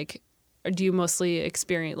it like, or do you mostly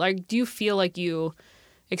experience like, do you feel like you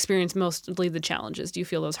experience mostly the challenges? Do you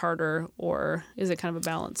feel those harder, or is it kind of a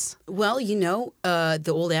balance? Well,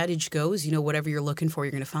 the old adage goes, whatever you're looking for,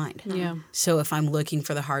 you're going to find. Yeah. So if I'm looking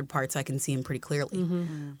for the hard parts, I can see them pretty clearly.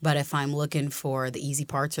 But if I'm looking for the easy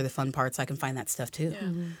parts or the fun parts, I can find that stuff too.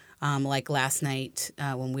 Like last night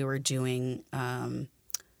when we were doing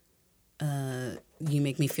You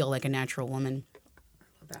Make Me Feel Like a Natural Woman.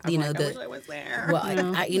 I wish I was there. Well,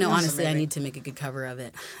 honestly, I need to make a good cover of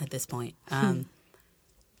it at this point.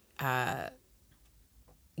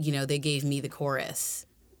 They gave me the chorus,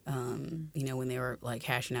 when they were like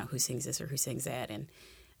hashing out who sings this or who sings that. And,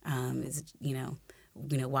 why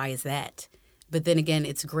is that? But then again,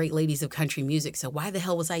 it's great ladies of country music. So why the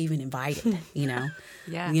hell was I even invited? Yeah.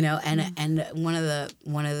 And one of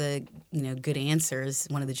the good answers,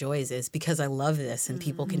 one of the joys is because I love this and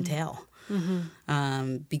people can tell.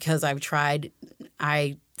 Because I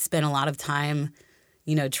spent a lot of time,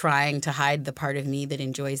 trying to hide the part of me that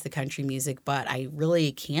enjoys the country music, but I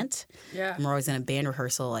really can't. Yeah. I was in a band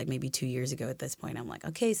rehearsal like maybe 2 years ago at this point. I'm like,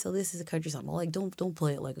 okay, so this is a country song. Well, like, don't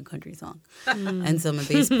play it like a country song. And so my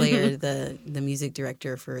bass player, the music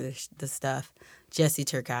director for the stuff, Jesse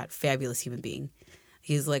Turcotte, fabulous human being.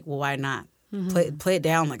 He's like, well, why not? Play it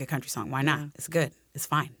down like a country song. Why not? Yeah. It's good. It's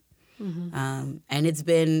fine. And it's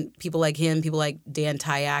been people like him, people like Dan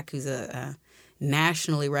Tyak, who's a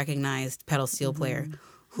nationally recognized pedal steel player,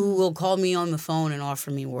 who will call me on the phone and offer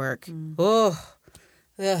me work. Oh,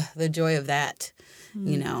 the joy of that,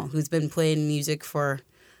 who's been playing music for,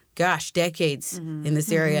 decades in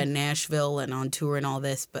this area in Nashville and on tour and all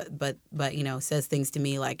this, but says things to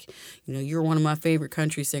me like, you're one of my favorite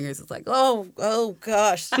country singers. It's like, oh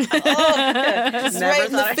gosh, it's right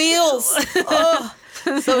in the feels. Oh,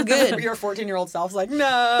 so good. Your 14-year-old self's like,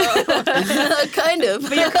 no. Kind of.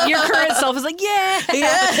 But your current self is like, yeah.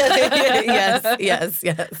 Yes.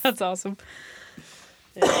 That's awesome.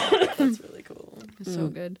 That's really cool. So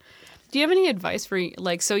good. Do you have any advice for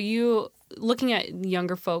so you looking at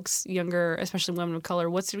younger folks, especially women of color?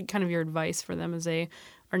 What's kind of your advice for them as they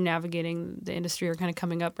are navigating the industry or kind of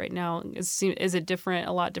coming up right now? Is it different,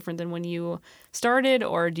 a lot different than when you started,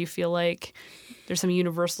 or do you feel like there's some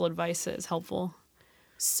universal advice that is helpful?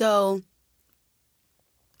 So,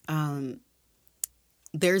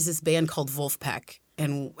 there's this band called Wolfpack,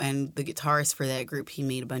 and the guitarist for that group, he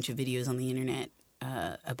made a bunch of videos on the internet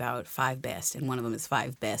about 5 best, and one of them is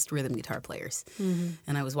 5 best rhythm guitar players.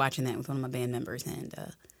 And I was watching that with one of my band members, and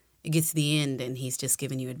it gets to the end, and he's just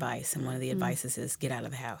giving you advice, and one of the advices is get out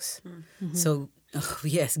of the house. So,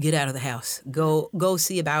 yes, get out of the house. Go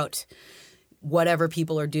see about whatever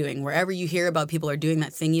people are doing. Wherever you hear about people are doing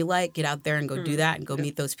that thing you like, get out there and go do that and go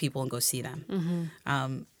meet those people and go see them.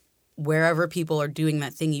 Wherever people are doing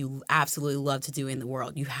that thing you absolutely love to do in the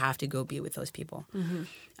world, you have to go be with those people.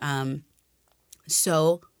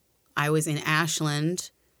 So I was in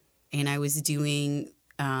Ashland and I was doing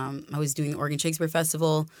the Oregon Shakespeare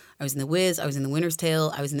Festival. I was in the Wiz. I was in the Winter's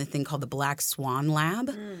Tale. I was in the thing called the Black Swan Lab,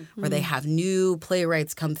 where they have new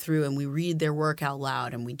playwrights come through and we read their work out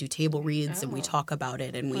loud and we do table reads and we talk about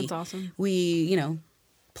it and That's awesome. we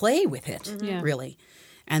play with it, Yeah. really.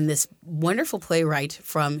 And this wonderful playwright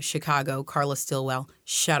from Chicago, Carla Stillwell,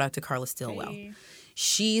 shout out to Carla Stillwell. Hey.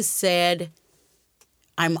 She said,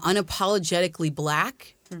 I'm unapologetically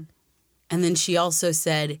black. And then she also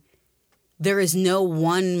said, there is no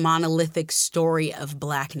one monolithic story of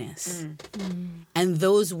blackness. And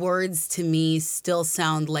those words to me still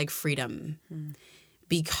sound like freedom.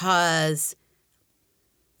 Because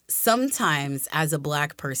sometimes as a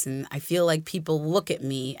black person, I feel like people look at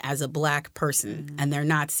me as a black person and they're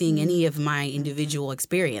not seeing any of my individual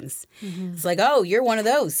experience. It's like, oh, you're one of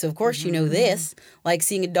those. So of course you know this, like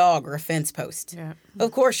seeing a dog or a fence post. Yeah.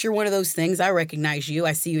 Of course you're one of those things. I recognize you.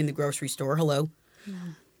 I see you in the grocery store. Hello.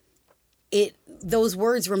 those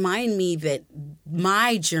words remind me that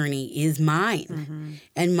my journey is mine,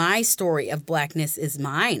 and my story of Blackness is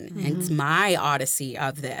mine, and it's my odyssey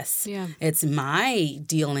of this. Yeah. It's my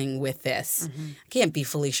dealing with this. I can't be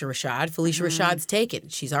Felicia Rashad. Felicia Rashad's taken.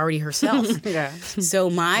 She's already herself. Yeah. So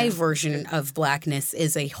my version of Blackness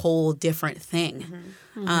is a whole different thing.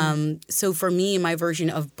 So for me, my version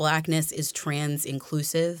of Blackness is trans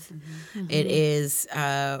inclusive. It is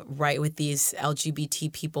right with these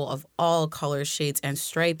LGBT people of all colors, shades, and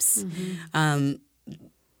stripes.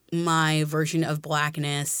 My version of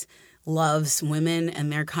Blackness loves women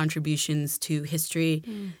and their contributions to history.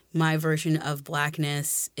 My version of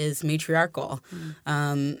Blackness is matriarchal.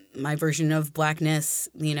 My version of Blackness,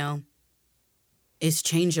 is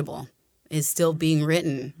changeable, is still being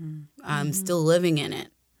written. I'm still living in it.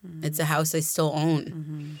 It's a house I still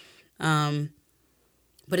own.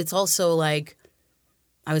 But it's also like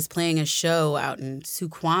I was playing a show out in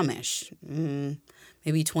Suquamish,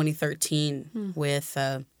 maybe 2013, with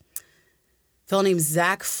a fellow named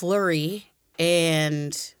Zach Fleury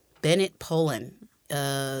and Bennett Pullen.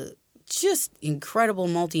 Just incredible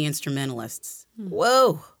multi-instrumentalists.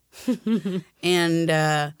 Whoa.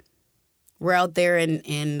 And we're out there,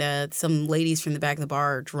 and some ladies from the back of the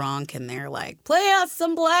bar are drunk, and they're like, play out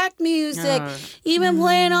some black music. You've been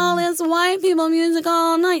playing all this white people music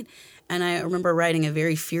all night. And I remember writing a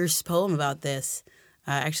very fierce poem about this,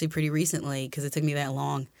 actually pretty recently, because it took me that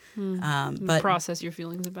long. But Process your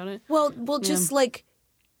feelings about it. Well, just like,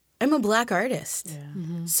 I'm a black artist.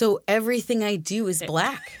 So everything I do is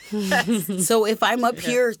black. So if I'm up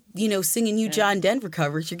here, singing you John Denver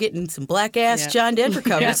covers, you're getting some black ass John Denver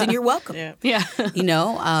covers, and you're welcome. Yeah.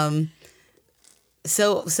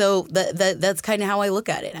 So that's kind of how I look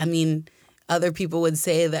at it. I mean, other people would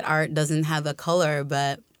say that art doesn't have a color,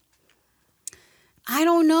 but I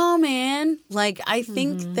don't know, man. Like, I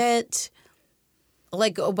think that,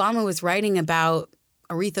 like, Obama was writing about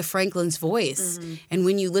Aretha Franklin's voice. And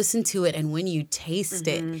when you listen to it and when you taste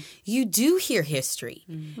it, you do hear history.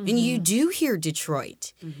 And you do hear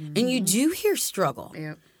Detroit. And you do hear struggle.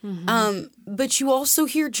 But you also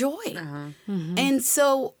hear joy. And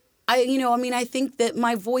so, I think that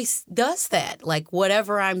my voice does that. Like,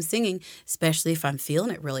 whatever I'm singing, especially if I'm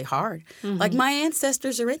feeling it really hard. Like, my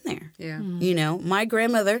ancestors are in there. Yeah. My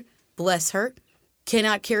grandmother, bless her,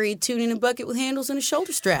 cannot carry a tune in a bucket with handles and a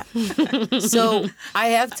shoulder strap. So I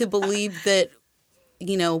have to believe that,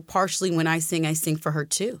 partially when I sing for her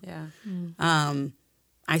too. Yeah.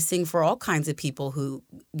 I sing for all kinds of people who,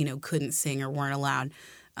 couldn't sing or weren't allowed.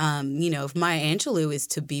 If Maya Angelou is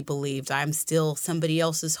to be believed, I'm still somebody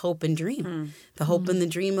else's hope and dream, the hope and the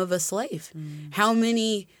dream of a slave. How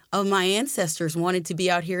many of my ancestors wanted to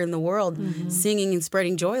be out here in the world singing and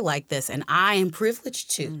spreading joy like this? And I am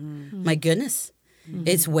privileged to. My goodness.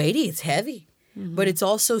 It's weighty, it's heavy, but it's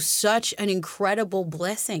also such an incredible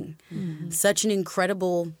blessing, such an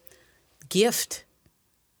incredible gift.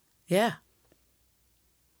 Yeah.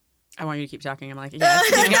 I want you to keep talking. I'm like, yes,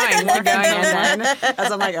 keep going. We're going. And then,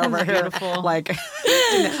 as I'm like over here, like,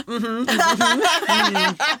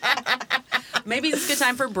 maybe it's a good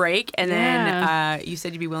time for a break. And then you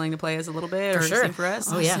said you'd be willing to play us a little bit or sing for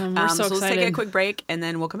us. Oh, yeah. We're So excited. let's take a quick break and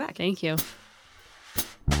then we'll come back. Thank you.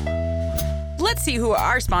 Let's see who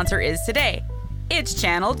our sponsor is today. It's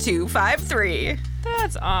Channel 253.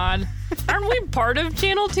 That's odd. Aren't we part of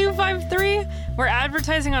Channel 253? We're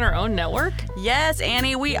advertising on our own network? Yes,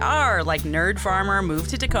 Annie, we are. Like Nerd Farmer, Move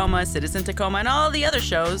to Tacoma, Citizen Tacoma, and all the other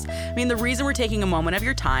shows. I mean, the reason we're taking a moment of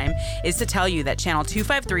your time is to tell you that Channel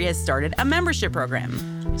 253 has started a membership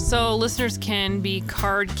program. So listeners can be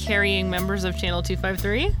card-carrying members of Channel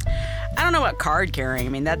 253? I don't know about card carrying. I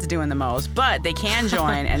mean, that's doing the most, but they can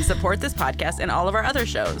join and support this podcast and all of our other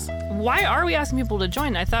shows. Why are we asking people to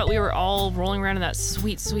join? I thought we were all rolling around in that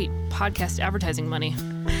sweet, sweet podcast advertising money.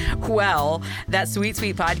 Well, that sweet,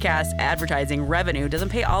 sweet podcast advertising revenue doesn't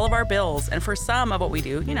pay all of our bills. And for some of what we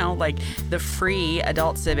do, like the free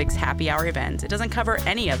Adult Civics happy hour events, it doesn't cover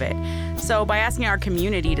any of it. So by asking our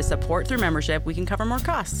community to support through membership, we can cover more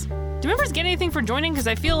costs. Do members get anything for joining? Because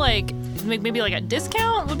I feel like maybe like a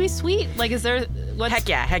discount would be sweet. Like, is there... Heck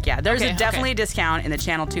yeah. There's definitely a discount in the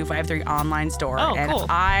Channel 253 online store. Oh, and cool.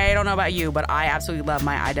 I don't know about you, but I absolutely love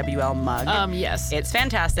my IWL mug. Yes. It's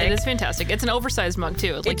fantastic. It is fantastic. It's an oversized mug,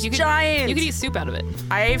 too. Like, It's you could, giant. You could eat soup out of it.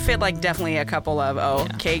 I fit like definitely a couple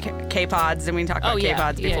of K-Pods, and we talked about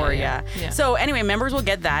K-Pods before, yeah. So anyway, members will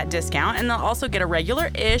get that discount, and they'll also get a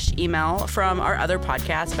regular-ish email from our other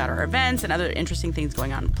podcasts about our events and other interesting things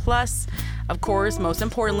going on. Plus, of course, most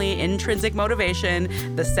importantly, intrinsic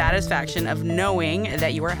motivation, the satisfaction of knowing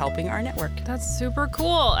that you are helping our network. That's super cool.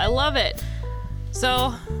 I love it. So,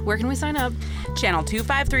 where can we sign up?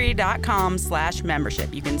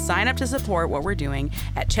 channel253.com/membership. You can sign up to support what we're doing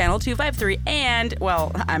at Channel 253. And,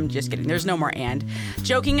 well, I'm just kidding. There's no more and.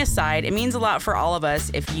 Joking aside, it means a lot for all of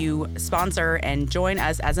us if you sponsor and join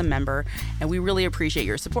us as a member, and we really appreciate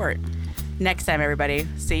your support. Next time, everybody.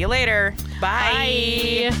 See you later.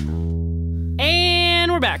 Bye. Bye.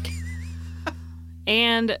 And we're back.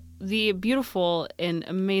 And the beautiful and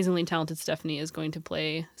amazingly talented Stephanie is going to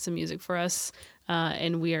play some music for us.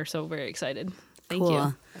 And we are so very excited. Thank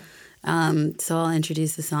you. So I'll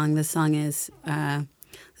introduce the song. This song is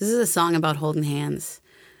this is a song about holding hands,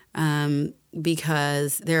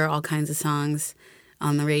 because there are all kinds of songs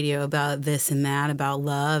on the radio about this and that, about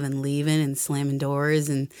love and leaving and slamming doors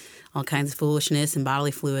and all kinds of foolishness and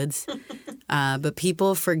bodily fluids. But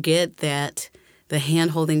people forget that the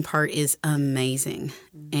hand-holding part is amazing.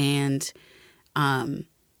 And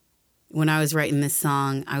when I was writing this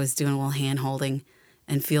song, I was doing a little hand-holding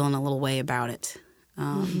and feeling a little way about it.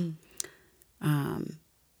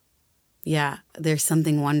 Yeah, there's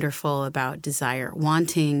something wonderful about desire.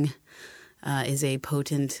 Wanting is a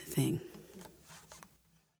potent thing.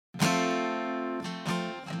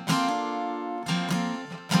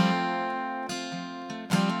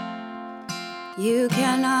 You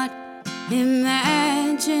cannot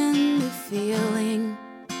imagine the feeling,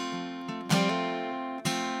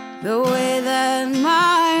 the way that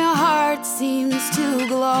my heart seems to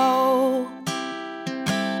glow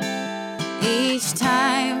each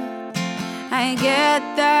time I get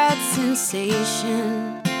that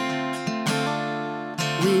sensation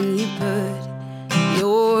when you put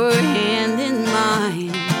your hand in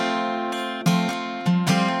mine.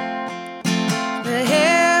 The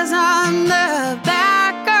hairs on the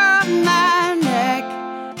back of my neck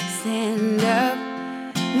stand up.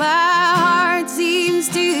 My heart seems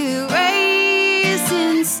to race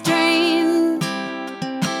and strain.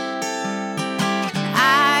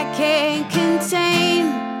 I can't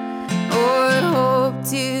contain or hope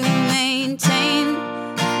to maintain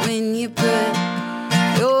when you put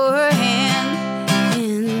your hand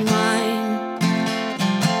in mine.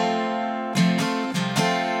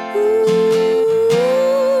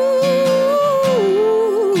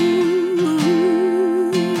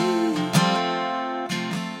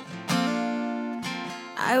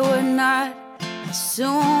 I would not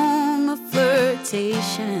assume a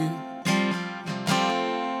flirtation.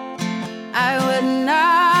 I would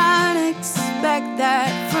not expect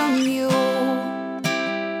that from you.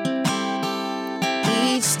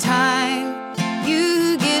 Each time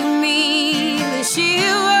you give me the shivers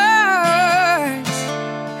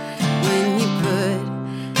when you put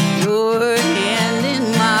your hand in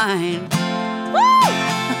mine. Woo!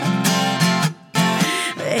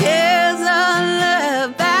 The hairs on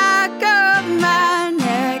the back of my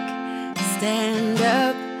neck stand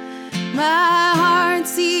up. My heart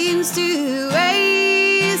seems to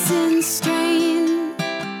race and strain.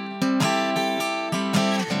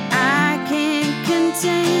 I can't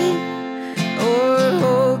contain or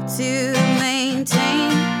hope to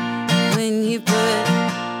maintain when you put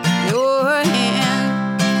your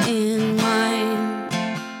hand in mine.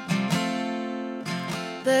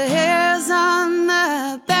 The hairs on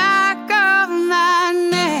the back of my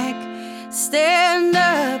neck stand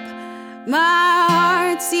up. My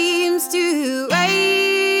heart seems to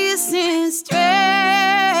race and strain.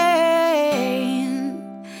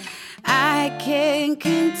 I can't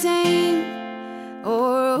contain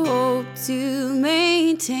or hope to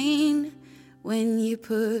maintain when you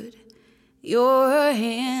put your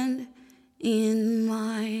hand in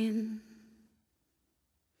mine.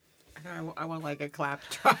 I want like a clap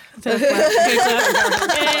drop. Yay!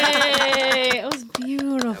 It was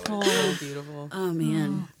beautiful. So beautiful. Oh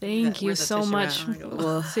man. Thank you Where's the so tissue much. at?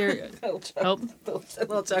 Well, Serious. Oh, A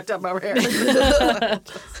little tucked up over here.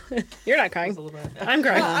 you're not crying. I'm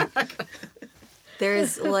crying.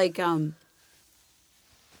 there's like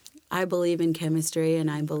I believe in chemistry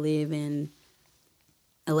and I believe in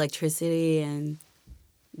electricity, and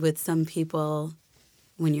with some people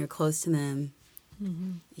when you're close to them,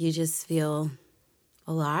 you just feel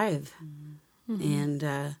alive. And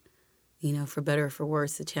you know, for better or for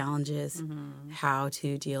worse, the challenge is how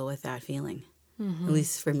to deal with that feeling. At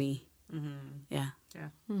least for me. Yeah.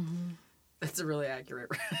 That's a really accurate.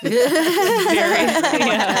 Every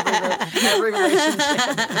relationship.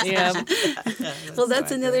 Yeah. Well,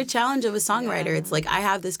 that's another challenge of a songwriter. It's like, I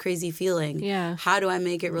have this crazy feeling. Yeah. How do I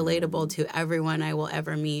make it relatable to everyone I will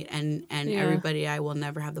ever meet and everybody I will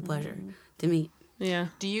never have the pleasure to meet? Yeah.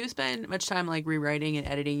 Do you spend much time like rewriting and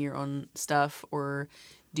editing your own stuff, or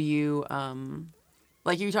do you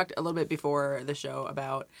like you talked a little bit before the show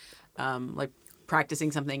about like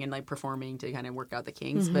practicing something and like performing to kind of work out the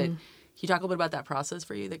kinks. But can you talk a little bit about that process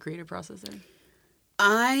for you, the creative process there?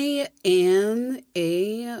 I am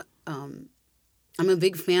I'm a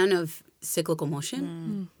big fan of cyclical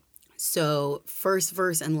motion. So first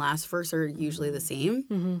verse and last verse are usually the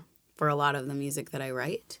same for a lot of the music that I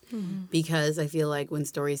write because I feel like when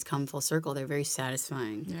stories come full circle, they're very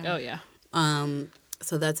satisfying. Oh yeah.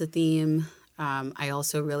 So that's a theme. I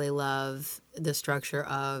also really love the structure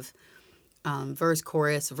of verse,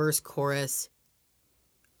 chorus, verse, chorus.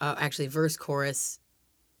 Actually, verse, chorus,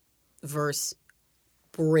 verse,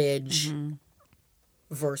 bridge,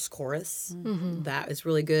 verse, chorus. That is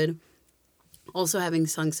really good. Also, having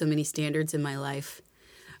sung so many standards in my life,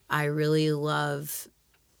 I really love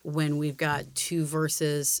when we've got two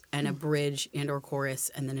verses and a bridge and or chorus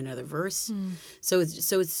and then another verse. So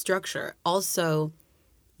it's structure. Also,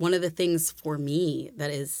 one of the things for me that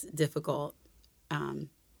is difficult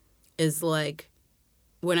is like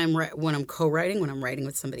when I'm co-writing, when I'm writing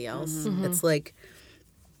with somebody else. It's like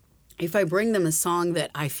if I bring them a song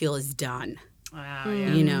that I feel is done,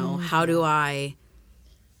 you know, how do I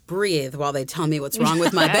breathe while they tell me what's wrong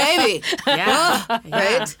with my baby?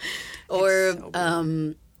 Right? Or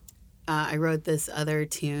I wrote this other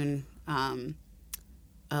tune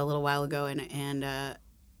a little while ago, and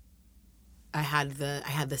I had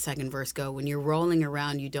the second verse go, when you're rolling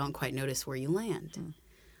around, you don't quite notice where you land,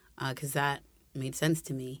 because that made sense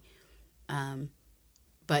to me.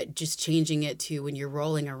 But just changing it to when you're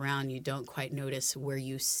rolling around, you don't quite notice where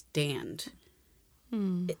you stand.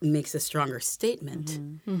 It makes a stronger statement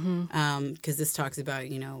because this talks about,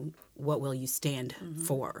 you know, what will you stand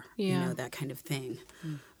for, you know, that kind of thing.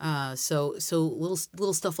 So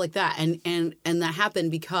little stuff like that, and that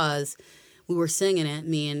happened because we were singing it,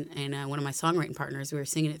 me and one of my songwriting partners. We were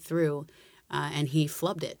singing it through, and he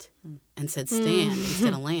flubbed it and said stand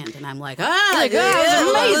instead of land, and I'm like, that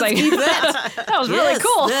was amazing. That was really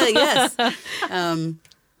cool. Yes.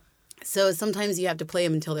 So sometimes you have to play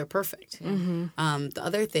them until they're perfect. The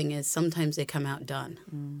other thing is sometimes they come out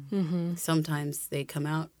done. Sometimes they come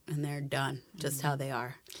out and they're done, just how they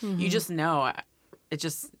are. You just know.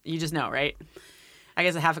 You just know, right? I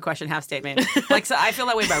guess a half a question, half statement. Like, so I feel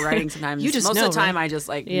that way about writing sometimes. You just most know, of the time, right? I just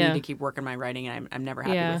like need to keep working my writing, and I'm never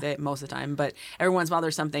happy with it most of the time. But every once in a while,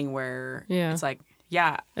 there's something where it's like,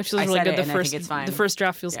 it feels I really said good. it, and I think it's fine. The first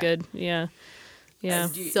draft feels good. Yeah.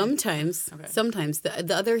 Sometimes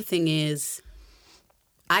the other thing is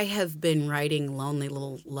I have been writing lonely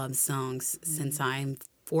little love songs since I'm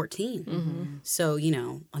 14. So, you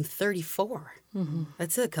know, I'm 34.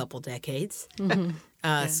 That's a couple decades.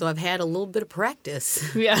 So I've had a little bit of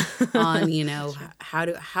practice on, you know, how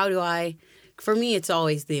do I, for me, it's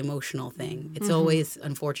always the emotional thing. It's always,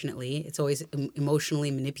 unfortunately, it's always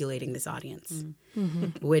emotionally manipulating this audience,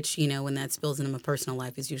 which, you know, when that spills into my personal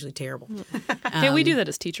life is usually terrible. Hey, we do that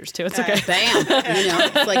as teachers too. It's okay. Bam. You know,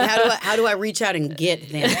 it's like, how do I reach out and get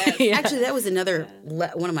them? Actually, that was another,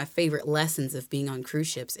 one of my favorite lessons of being on cruise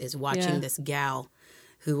ships is watching this gal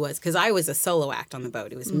who was, because I was a solo act on the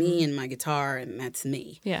boat. It was me and my guitar, and that's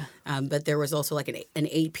me. Yeah. But there was also like an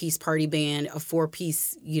 8-piece party band, a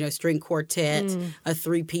 4-piece, you know, string quartet, a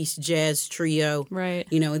 3-piece jazz trio. Right.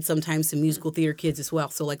 You know, and sometimes some musical theater kids as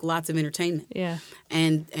well. So like lots of entertainment. Yeah.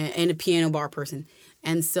 And a piano bar person.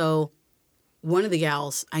 And so one of the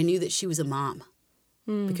gals, I knew that she was a mom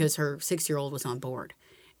because her 6-year-old was on board.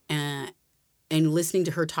 And listening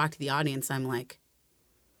to her talk to the audience, I'm like,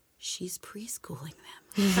 she's preschooling them.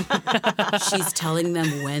 She's telling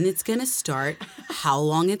them when it's going to start, how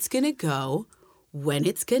long it's going to go, when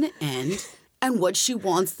it's going to end, and what she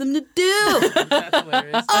wants them to do. That's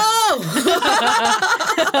hilarious.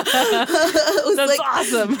 That's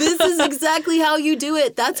awesome. This is exactly how you do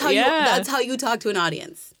it. That's how you talk to an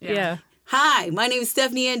audience. Yeah. Hi, my name is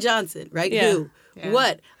Stephanie Ann Johnson, right? Yeah. Who? Yeah.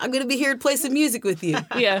 What? I'm going to be here to play some music with you.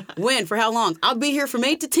 Yeah. When? For how long? I'll be here from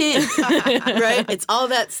 8 to 10. Right? It's all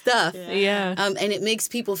that stuff. Yeah. And it makes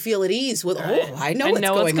people feel at ease with, I know what's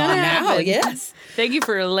going on gonna now. happen. Yes. Thank you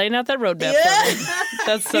for laying out that roadmap for me.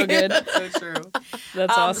 That's so good. So true.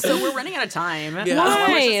 That's awesome. So we're running out of time. Yeah.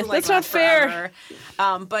 Why? That's not fair.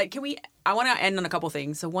 But can we? I want to end on a couple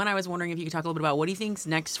things. So one, I was wondering if you could talk a little bit about what do you think's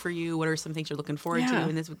next for you? What are some things you're looking forward to?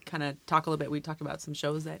 And this would kind of talk a little bit. We talked about some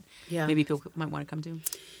shows that maybe people might want to come to.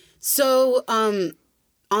 So on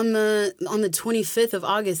the 25th of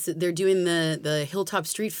August, they're doing the Hilltop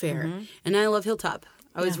Street Fair, and I love Hilltop.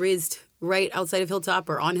 I was raised right outside of Hilltop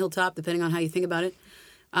or on Hilltop, depending on how you think about it.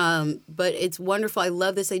 But it's wonderful. I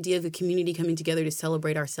love this idea of the community coming together to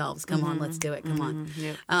celebrate ourselves. Come on, let's do it. Come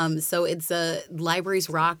on. So it's a Libraries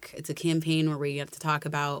Rock. It's a campaign where we get to talk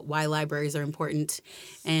about why libraries are important.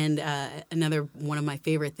 And another one of my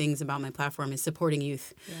favorite things about my platform is supporting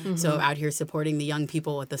youth. So out here supporting the young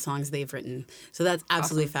people with the songs they've written. So that's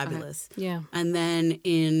absolutely fabulous. Yeah. And then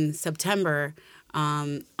in September,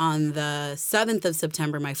 on the 7th of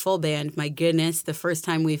September, my full band, my goodness, the first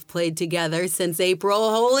time we've played together since April.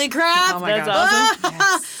 Holy crap. Oh my That's God.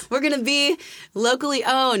 awesome. We're going to be locally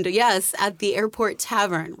owned, yes, at the Airport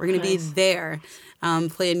Tavern. We're going to be there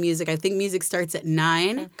playing music. I think music starts at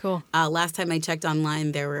 9. Cool. Last time I checked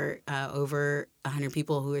online, there were over 100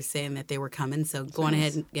 people who were saying that they were coming. So go on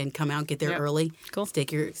ahead and come out, get there early. Cool.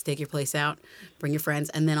 Stake your place out. Bring your friends.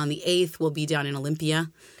 And then on the 8th, we'll be down in Olympia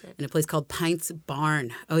in a place called Pints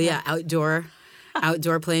Barn. Oh, yeah, outdoor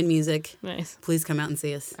playing music. Nice. Please come out and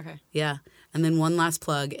see us. Okay. Yeah. And then one last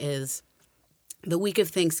plug is the week of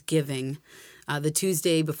Thanksgiving, the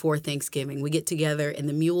Tuesday before Thanksgiving, we get together in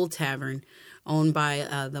the Mule Tavern, owned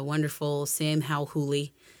by the wonderful Sam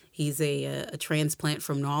Howell-Hooley. He's a transplant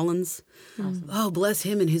from New Orleans. Awesome. Oh, bless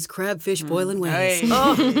him and his crabfish boiling ways. Hey.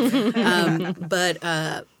 Oh.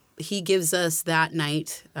 But he gives us that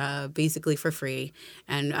night basically for free.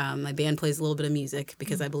 And my band plays a little bit of music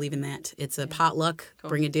because I believe in that. It's a potluck,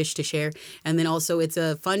 bring a dish to share. And then also it's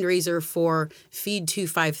a fundraiser for Feed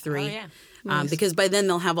 253. Oh, yeah. Because by then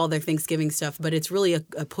they'll have all their Thanksgiving stuff. But it's really a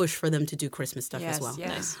push for them to do Christmas stuff as well.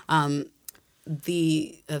 Yes.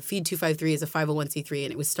 The Feed 253 is a 501c3,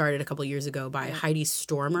 and it was started a couple years ago by Heidi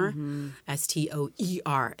Stormer,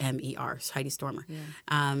 Stoermer, Heidi Stormer.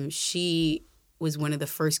 Yeah. She was one of the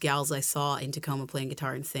first gals I saw in Tacoma playing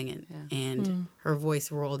guitar and singing, and her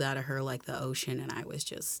voice rolled out of her like the ocean, and I was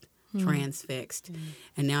just transfixed.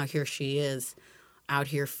 And now here she is, out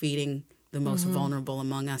here feeding the most vulnerable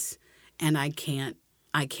among us, and I can't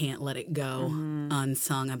let it go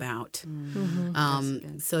unsung about.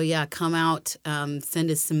 So yeah, come out,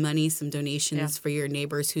 send us some money, some donations for your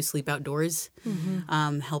neighbors who sleep outdoors.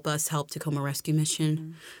 Help us help Tacoma Rescue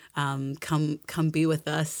Mission. Come be with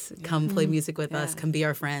us. Come play music with us. Come be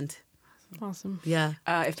our friend. Awesome. Yeah.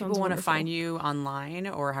 If people want to wonderful. find you online,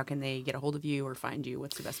 or how can they get a hold of you or find you?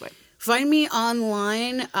 What's the best way? Find me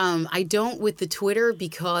online. I don't with the Twitter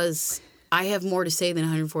because I have more to say than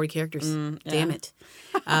 140 characters. Damn it.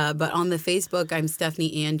 But on the Facebook, I'm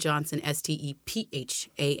Stephanie Ann Johnson,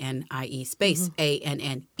 STEPHANIE space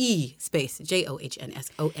ANNE space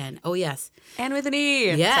JOHNSON. Oh, yes. And with an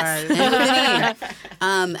E. Yes. Sorry. And with an E.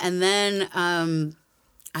 And then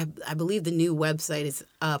I believe the new website is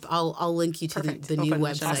up. I'll link you to the new We'll put it in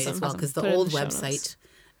the show website notes. as well because the Put it in old the show website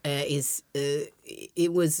is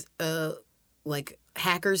it was like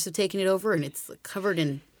hackers have taken it over and it's covered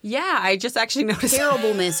in Yeah, I just actually noticed.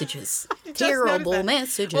 terrible messages. Terrible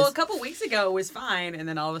messages. Well, a couple weeks ago it was fine, and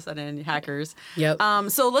then all of a sudden, hackers. Yep.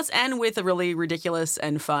 So let's end with a really ridiculous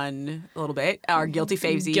and fun a little bit. Our guilty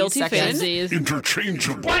favesies Guilty section. favesies.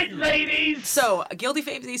 Interchangeable. White ladies. So, a guilty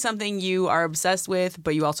favesy is something you are obsessed with,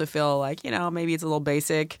 but you also feel like, maybe it's a little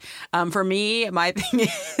basic. For me, my thing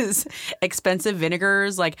is expensive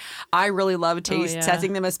vinegars. Like, I really love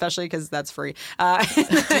testing them, especially because that's free. Do you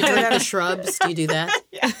drink the shrubs? Do you do that?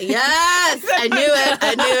 Yes! I knew it.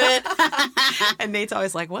 And Nate's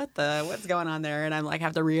always like, what's going on there? And I'm like,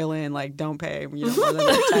 have to reel in, like, don't pay, more than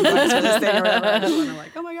like $10 for this thing or whatever. And I'm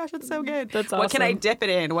like, oh my gosh, it's so good. That's What can I awesome. dip it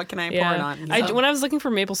in? What can I pour it on? So- When I was looking for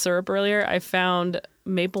maple syrup earlier, I found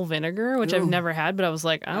maple vinegar, which I've never had, but I was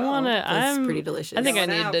like, I want to. That's pretty delicious. I think I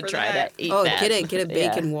Going need out to for try that. that. Eat Oh, that. get a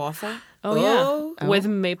bacon waffle. Oh, yeah, with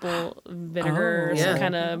maple vinegar, yeah.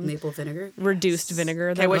 kind of Maple vinegar. reduced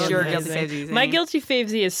vinegar. Okay, what's That your was guilty amazing. favesy? My guilty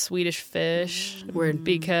favesy is Swedish fish. Word.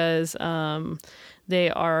 Because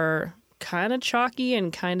they are kind of chalky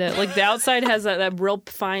and kind of like the outside has that real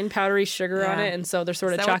fine powdery sugar on Yeah. it, and so they're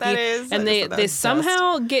sort of Is that what chalky. that is? I And just they thought that they was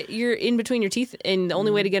somehow get your in between your teeth, and the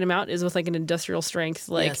only way to get them out is with like an industrial strength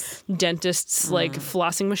like Yes. dentist's like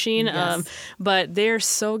flossing machine. Yes. But they're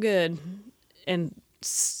so good, and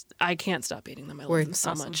I can't stop eating them. I love Word. them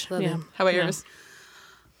so Awesome. much. Love yeah. it. How about Yeah. yours?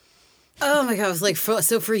 Oh my god, I was like,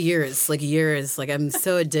 for years, I'm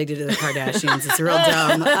so addicted to the Kardashians. It's real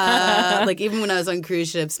dumb. Like even when I was on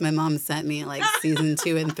cruise ships, my mom sent me like season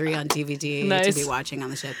 2 and 3 on DVD to Nice. be watching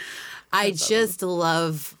on the ship. I just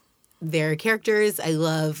love their characters. I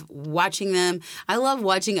love watching them. I love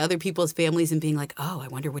watching other people's families and being like, oh, I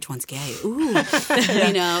wonder which one's gay. Ooh,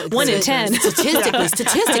 you know, 1 in 10.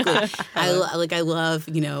 Statistically, I love,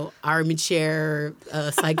 you know, armchair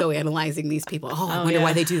psychoanalyzing these people. Oh, I wonder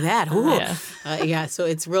why they do that. Ooh, yeah. So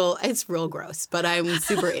it's real gross, but I'm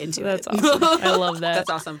super into That's it. awesome. I love that. That's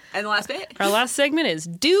awesome. And the last bit. Our last segment is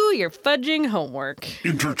Do Your Fudging Homework.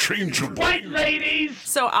 Interchangeable. White ladies.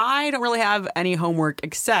 So I don't really have any homework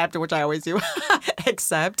except, which I always do,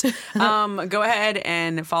 except go ahead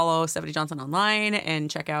and follow Stephanie Johnson online and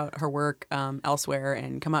check out her work elsewhere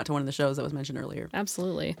and come out to one of the shows that was mentioned earlier.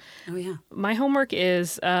 Absolutely. Oh yeah. My homework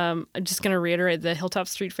is I'm just going to reiterate the Hilltop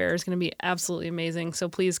Street Fair is going to be absolutely amazing. So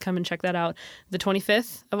please come and check that out the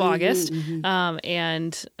 25th of August. Yeah,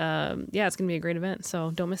 it's going to be a great event.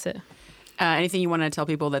 So don't miss it. Anything you want to tell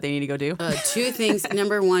people that they need to go do? 2 things.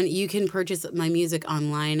 Number 1, you can purchase my music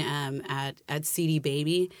online at CD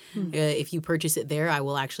Baby. If you purchase it there, I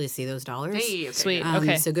will actually see those dollars. Hey, okay. Sweet.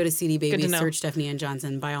 Okay. So go to CD Good Baby, to know. search Stephanie Ann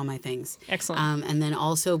Johnson, buy all my things. Excellent. And then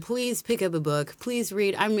also, please pick up a book. Please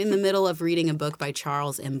read. I'm in the middle of reading a book by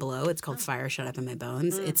Charles M. Blow. It's called Fire Shut Up in My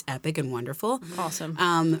Bones. It's epic and wonderful.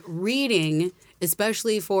 Awesome. Reading,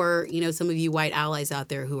 especially for, you know, some of you white allies out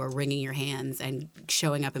there who are wringing your hands and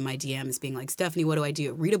showing up in my DMs being like, Stephanie, what do I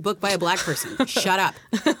do? Read a book by a black person. Shut up.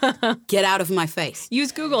 Get out of my face.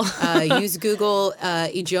 Use Google. Use Google,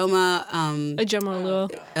 Ijoma. Ijoma Luo.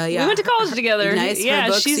 Yeah. We went to college together. Nice. Yeah,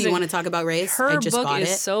 her book, she's So You Want to Talk About Race? I her just book bought is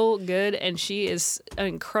it. so good, and she is an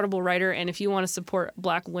incredible writer. And if you want to support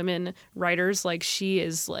Black women writers, like she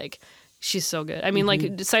is, like she's so good. I mean,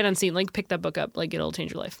 like sight unseen, like pick that book up, like it'll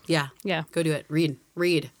change your life. Yeah. Yeah. Go do it. Read.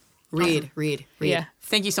 Yeah.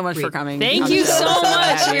 Thank you so much for coming. Thank on you the show. so much.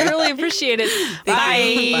 Glad We you- really appreciate it.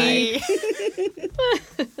 Bye.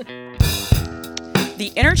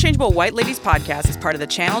 The Interchangeable White Ladies podcast is part of the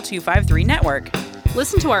Channel 253 network.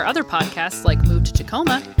 Listen to our other podcasts like Move to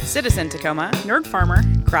Tacoma, Citizen Tacoma, Nerd Farmer,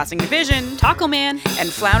 Crossing Division, Taco Man. and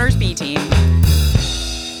Flounders B Team.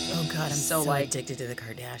 Oh, God. I'm so like- addicted to the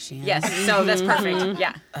Kardashians. Yes, so that's perfect.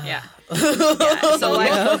 Yeah. So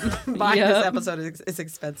like, buying this episode is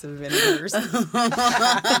expensive in years.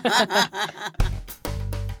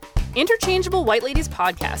 Interchangeable White Ladies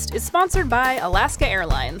podcast is sponsored by Alaska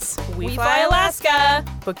Airlines. We fly Alaska.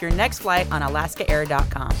 Book your next flight on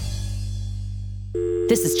alaskaair.com.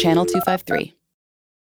 This is Channel 253.